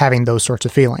having those sorts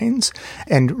of feelings.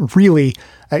 And really,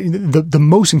 the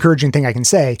most encouraging thing I can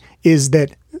say is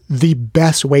that the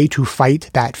best way to fight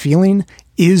that feeling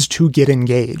is to get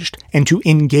engaged and to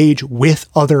engage with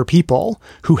other people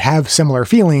who have similar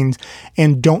feelings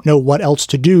and don't know what else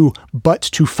to do but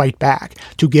to fight back,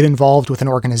 to get involved with an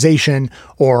organization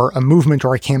or a movement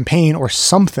or a campaign or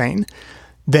something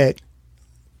that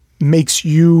makes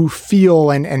you feel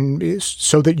and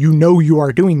so that you know you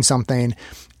are doing something.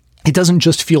 It doesn't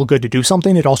just feel good to do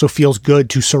something. It also feels good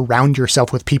to surround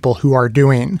yourself with people who are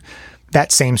doing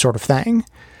that same sort of thing.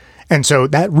 And so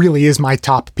that really is my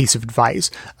top piece of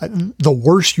advice. The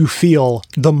worse you feel,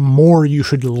 the more you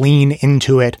should lean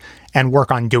into it and work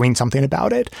on doing something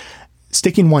about it.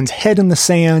 Sticking one's head in the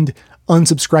sand,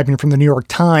 unsubscribing from the New York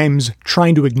Times,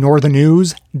 trying to ignore the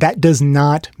news, that does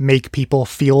not make people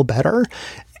feel better.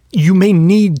 You may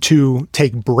need to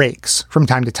take breaks from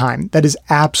time to time. That is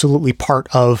absolutely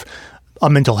part of a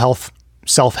mental health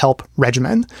self-help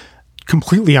regimen.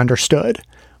 Completely understood.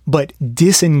 But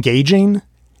disengaging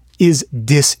is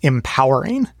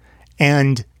disempowering.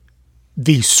 And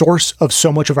the source of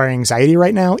so much of our anxiety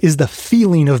right now is the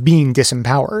feeling of being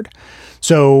disempowered.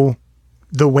 So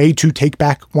the way to take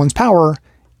back one's power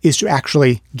is to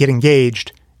actually get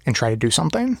engaged and try to do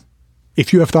something.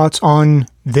 If you have thoughts on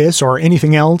this or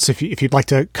anything else, if you'd like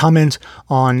to comment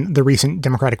on the recent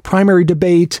Democratic primary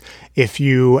debate, if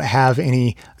you have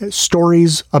any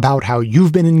stories about how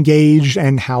you've been engaged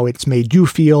and how it's made you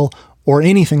feel, or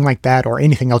anything like that, or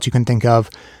anything else you can think of,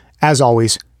 as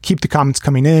always, keep the comments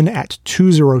coming in at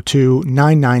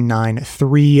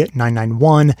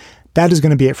 202-999-3991. That is going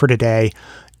to be it for today.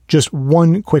 Just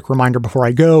one quick reminder before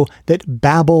I go that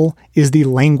Babbel is the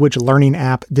language learning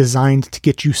app designed to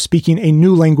get you speaking a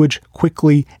new language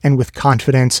quickly and with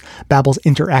confidence. Babbel's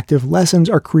interactive lessons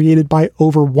are created by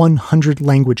over 100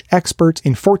 language experts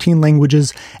in 14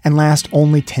 languages and last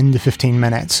only 10 to 15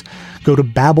 minutes. Go to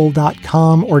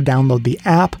Babbel.com or download the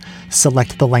app,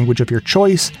 select the language of your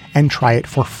choice, and try it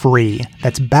for free.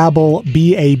 That's Babbel,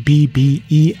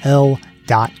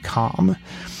 Babbel.com.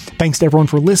 Thanks to everyone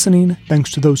for listening.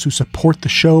 Thanks to those who support the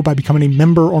show by becoming a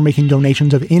member or making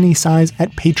donations of any size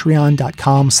at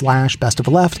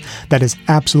patreon.com/bestofleft. That is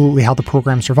absolutely how the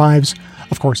program survives.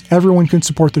 Of course, everyone can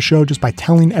support the show just by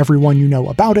telling everyone you know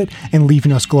about it and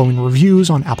leaving us glowing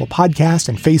reviews on Apple Podcasts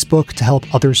and Facebook to help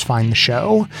others find the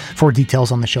show. For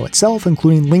details on the show itself,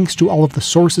 including links to all of the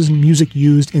sources and music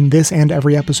used in this and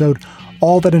every episode,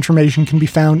 All that information can be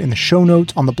found in the show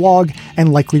notes on the blog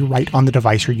and likely right on the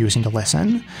device you're using to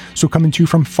listen. So coming to you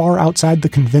from far outside the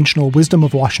conventional wisdom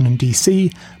of Washington,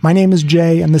 D.C., my name is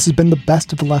Jay, and this has been the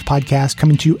Best of the Left podcast,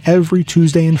 coming to you every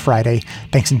Tuesday and Friday,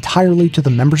 thanks entirely to the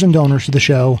members and donors to the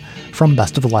show from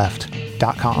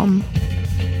bestoftheleft.com.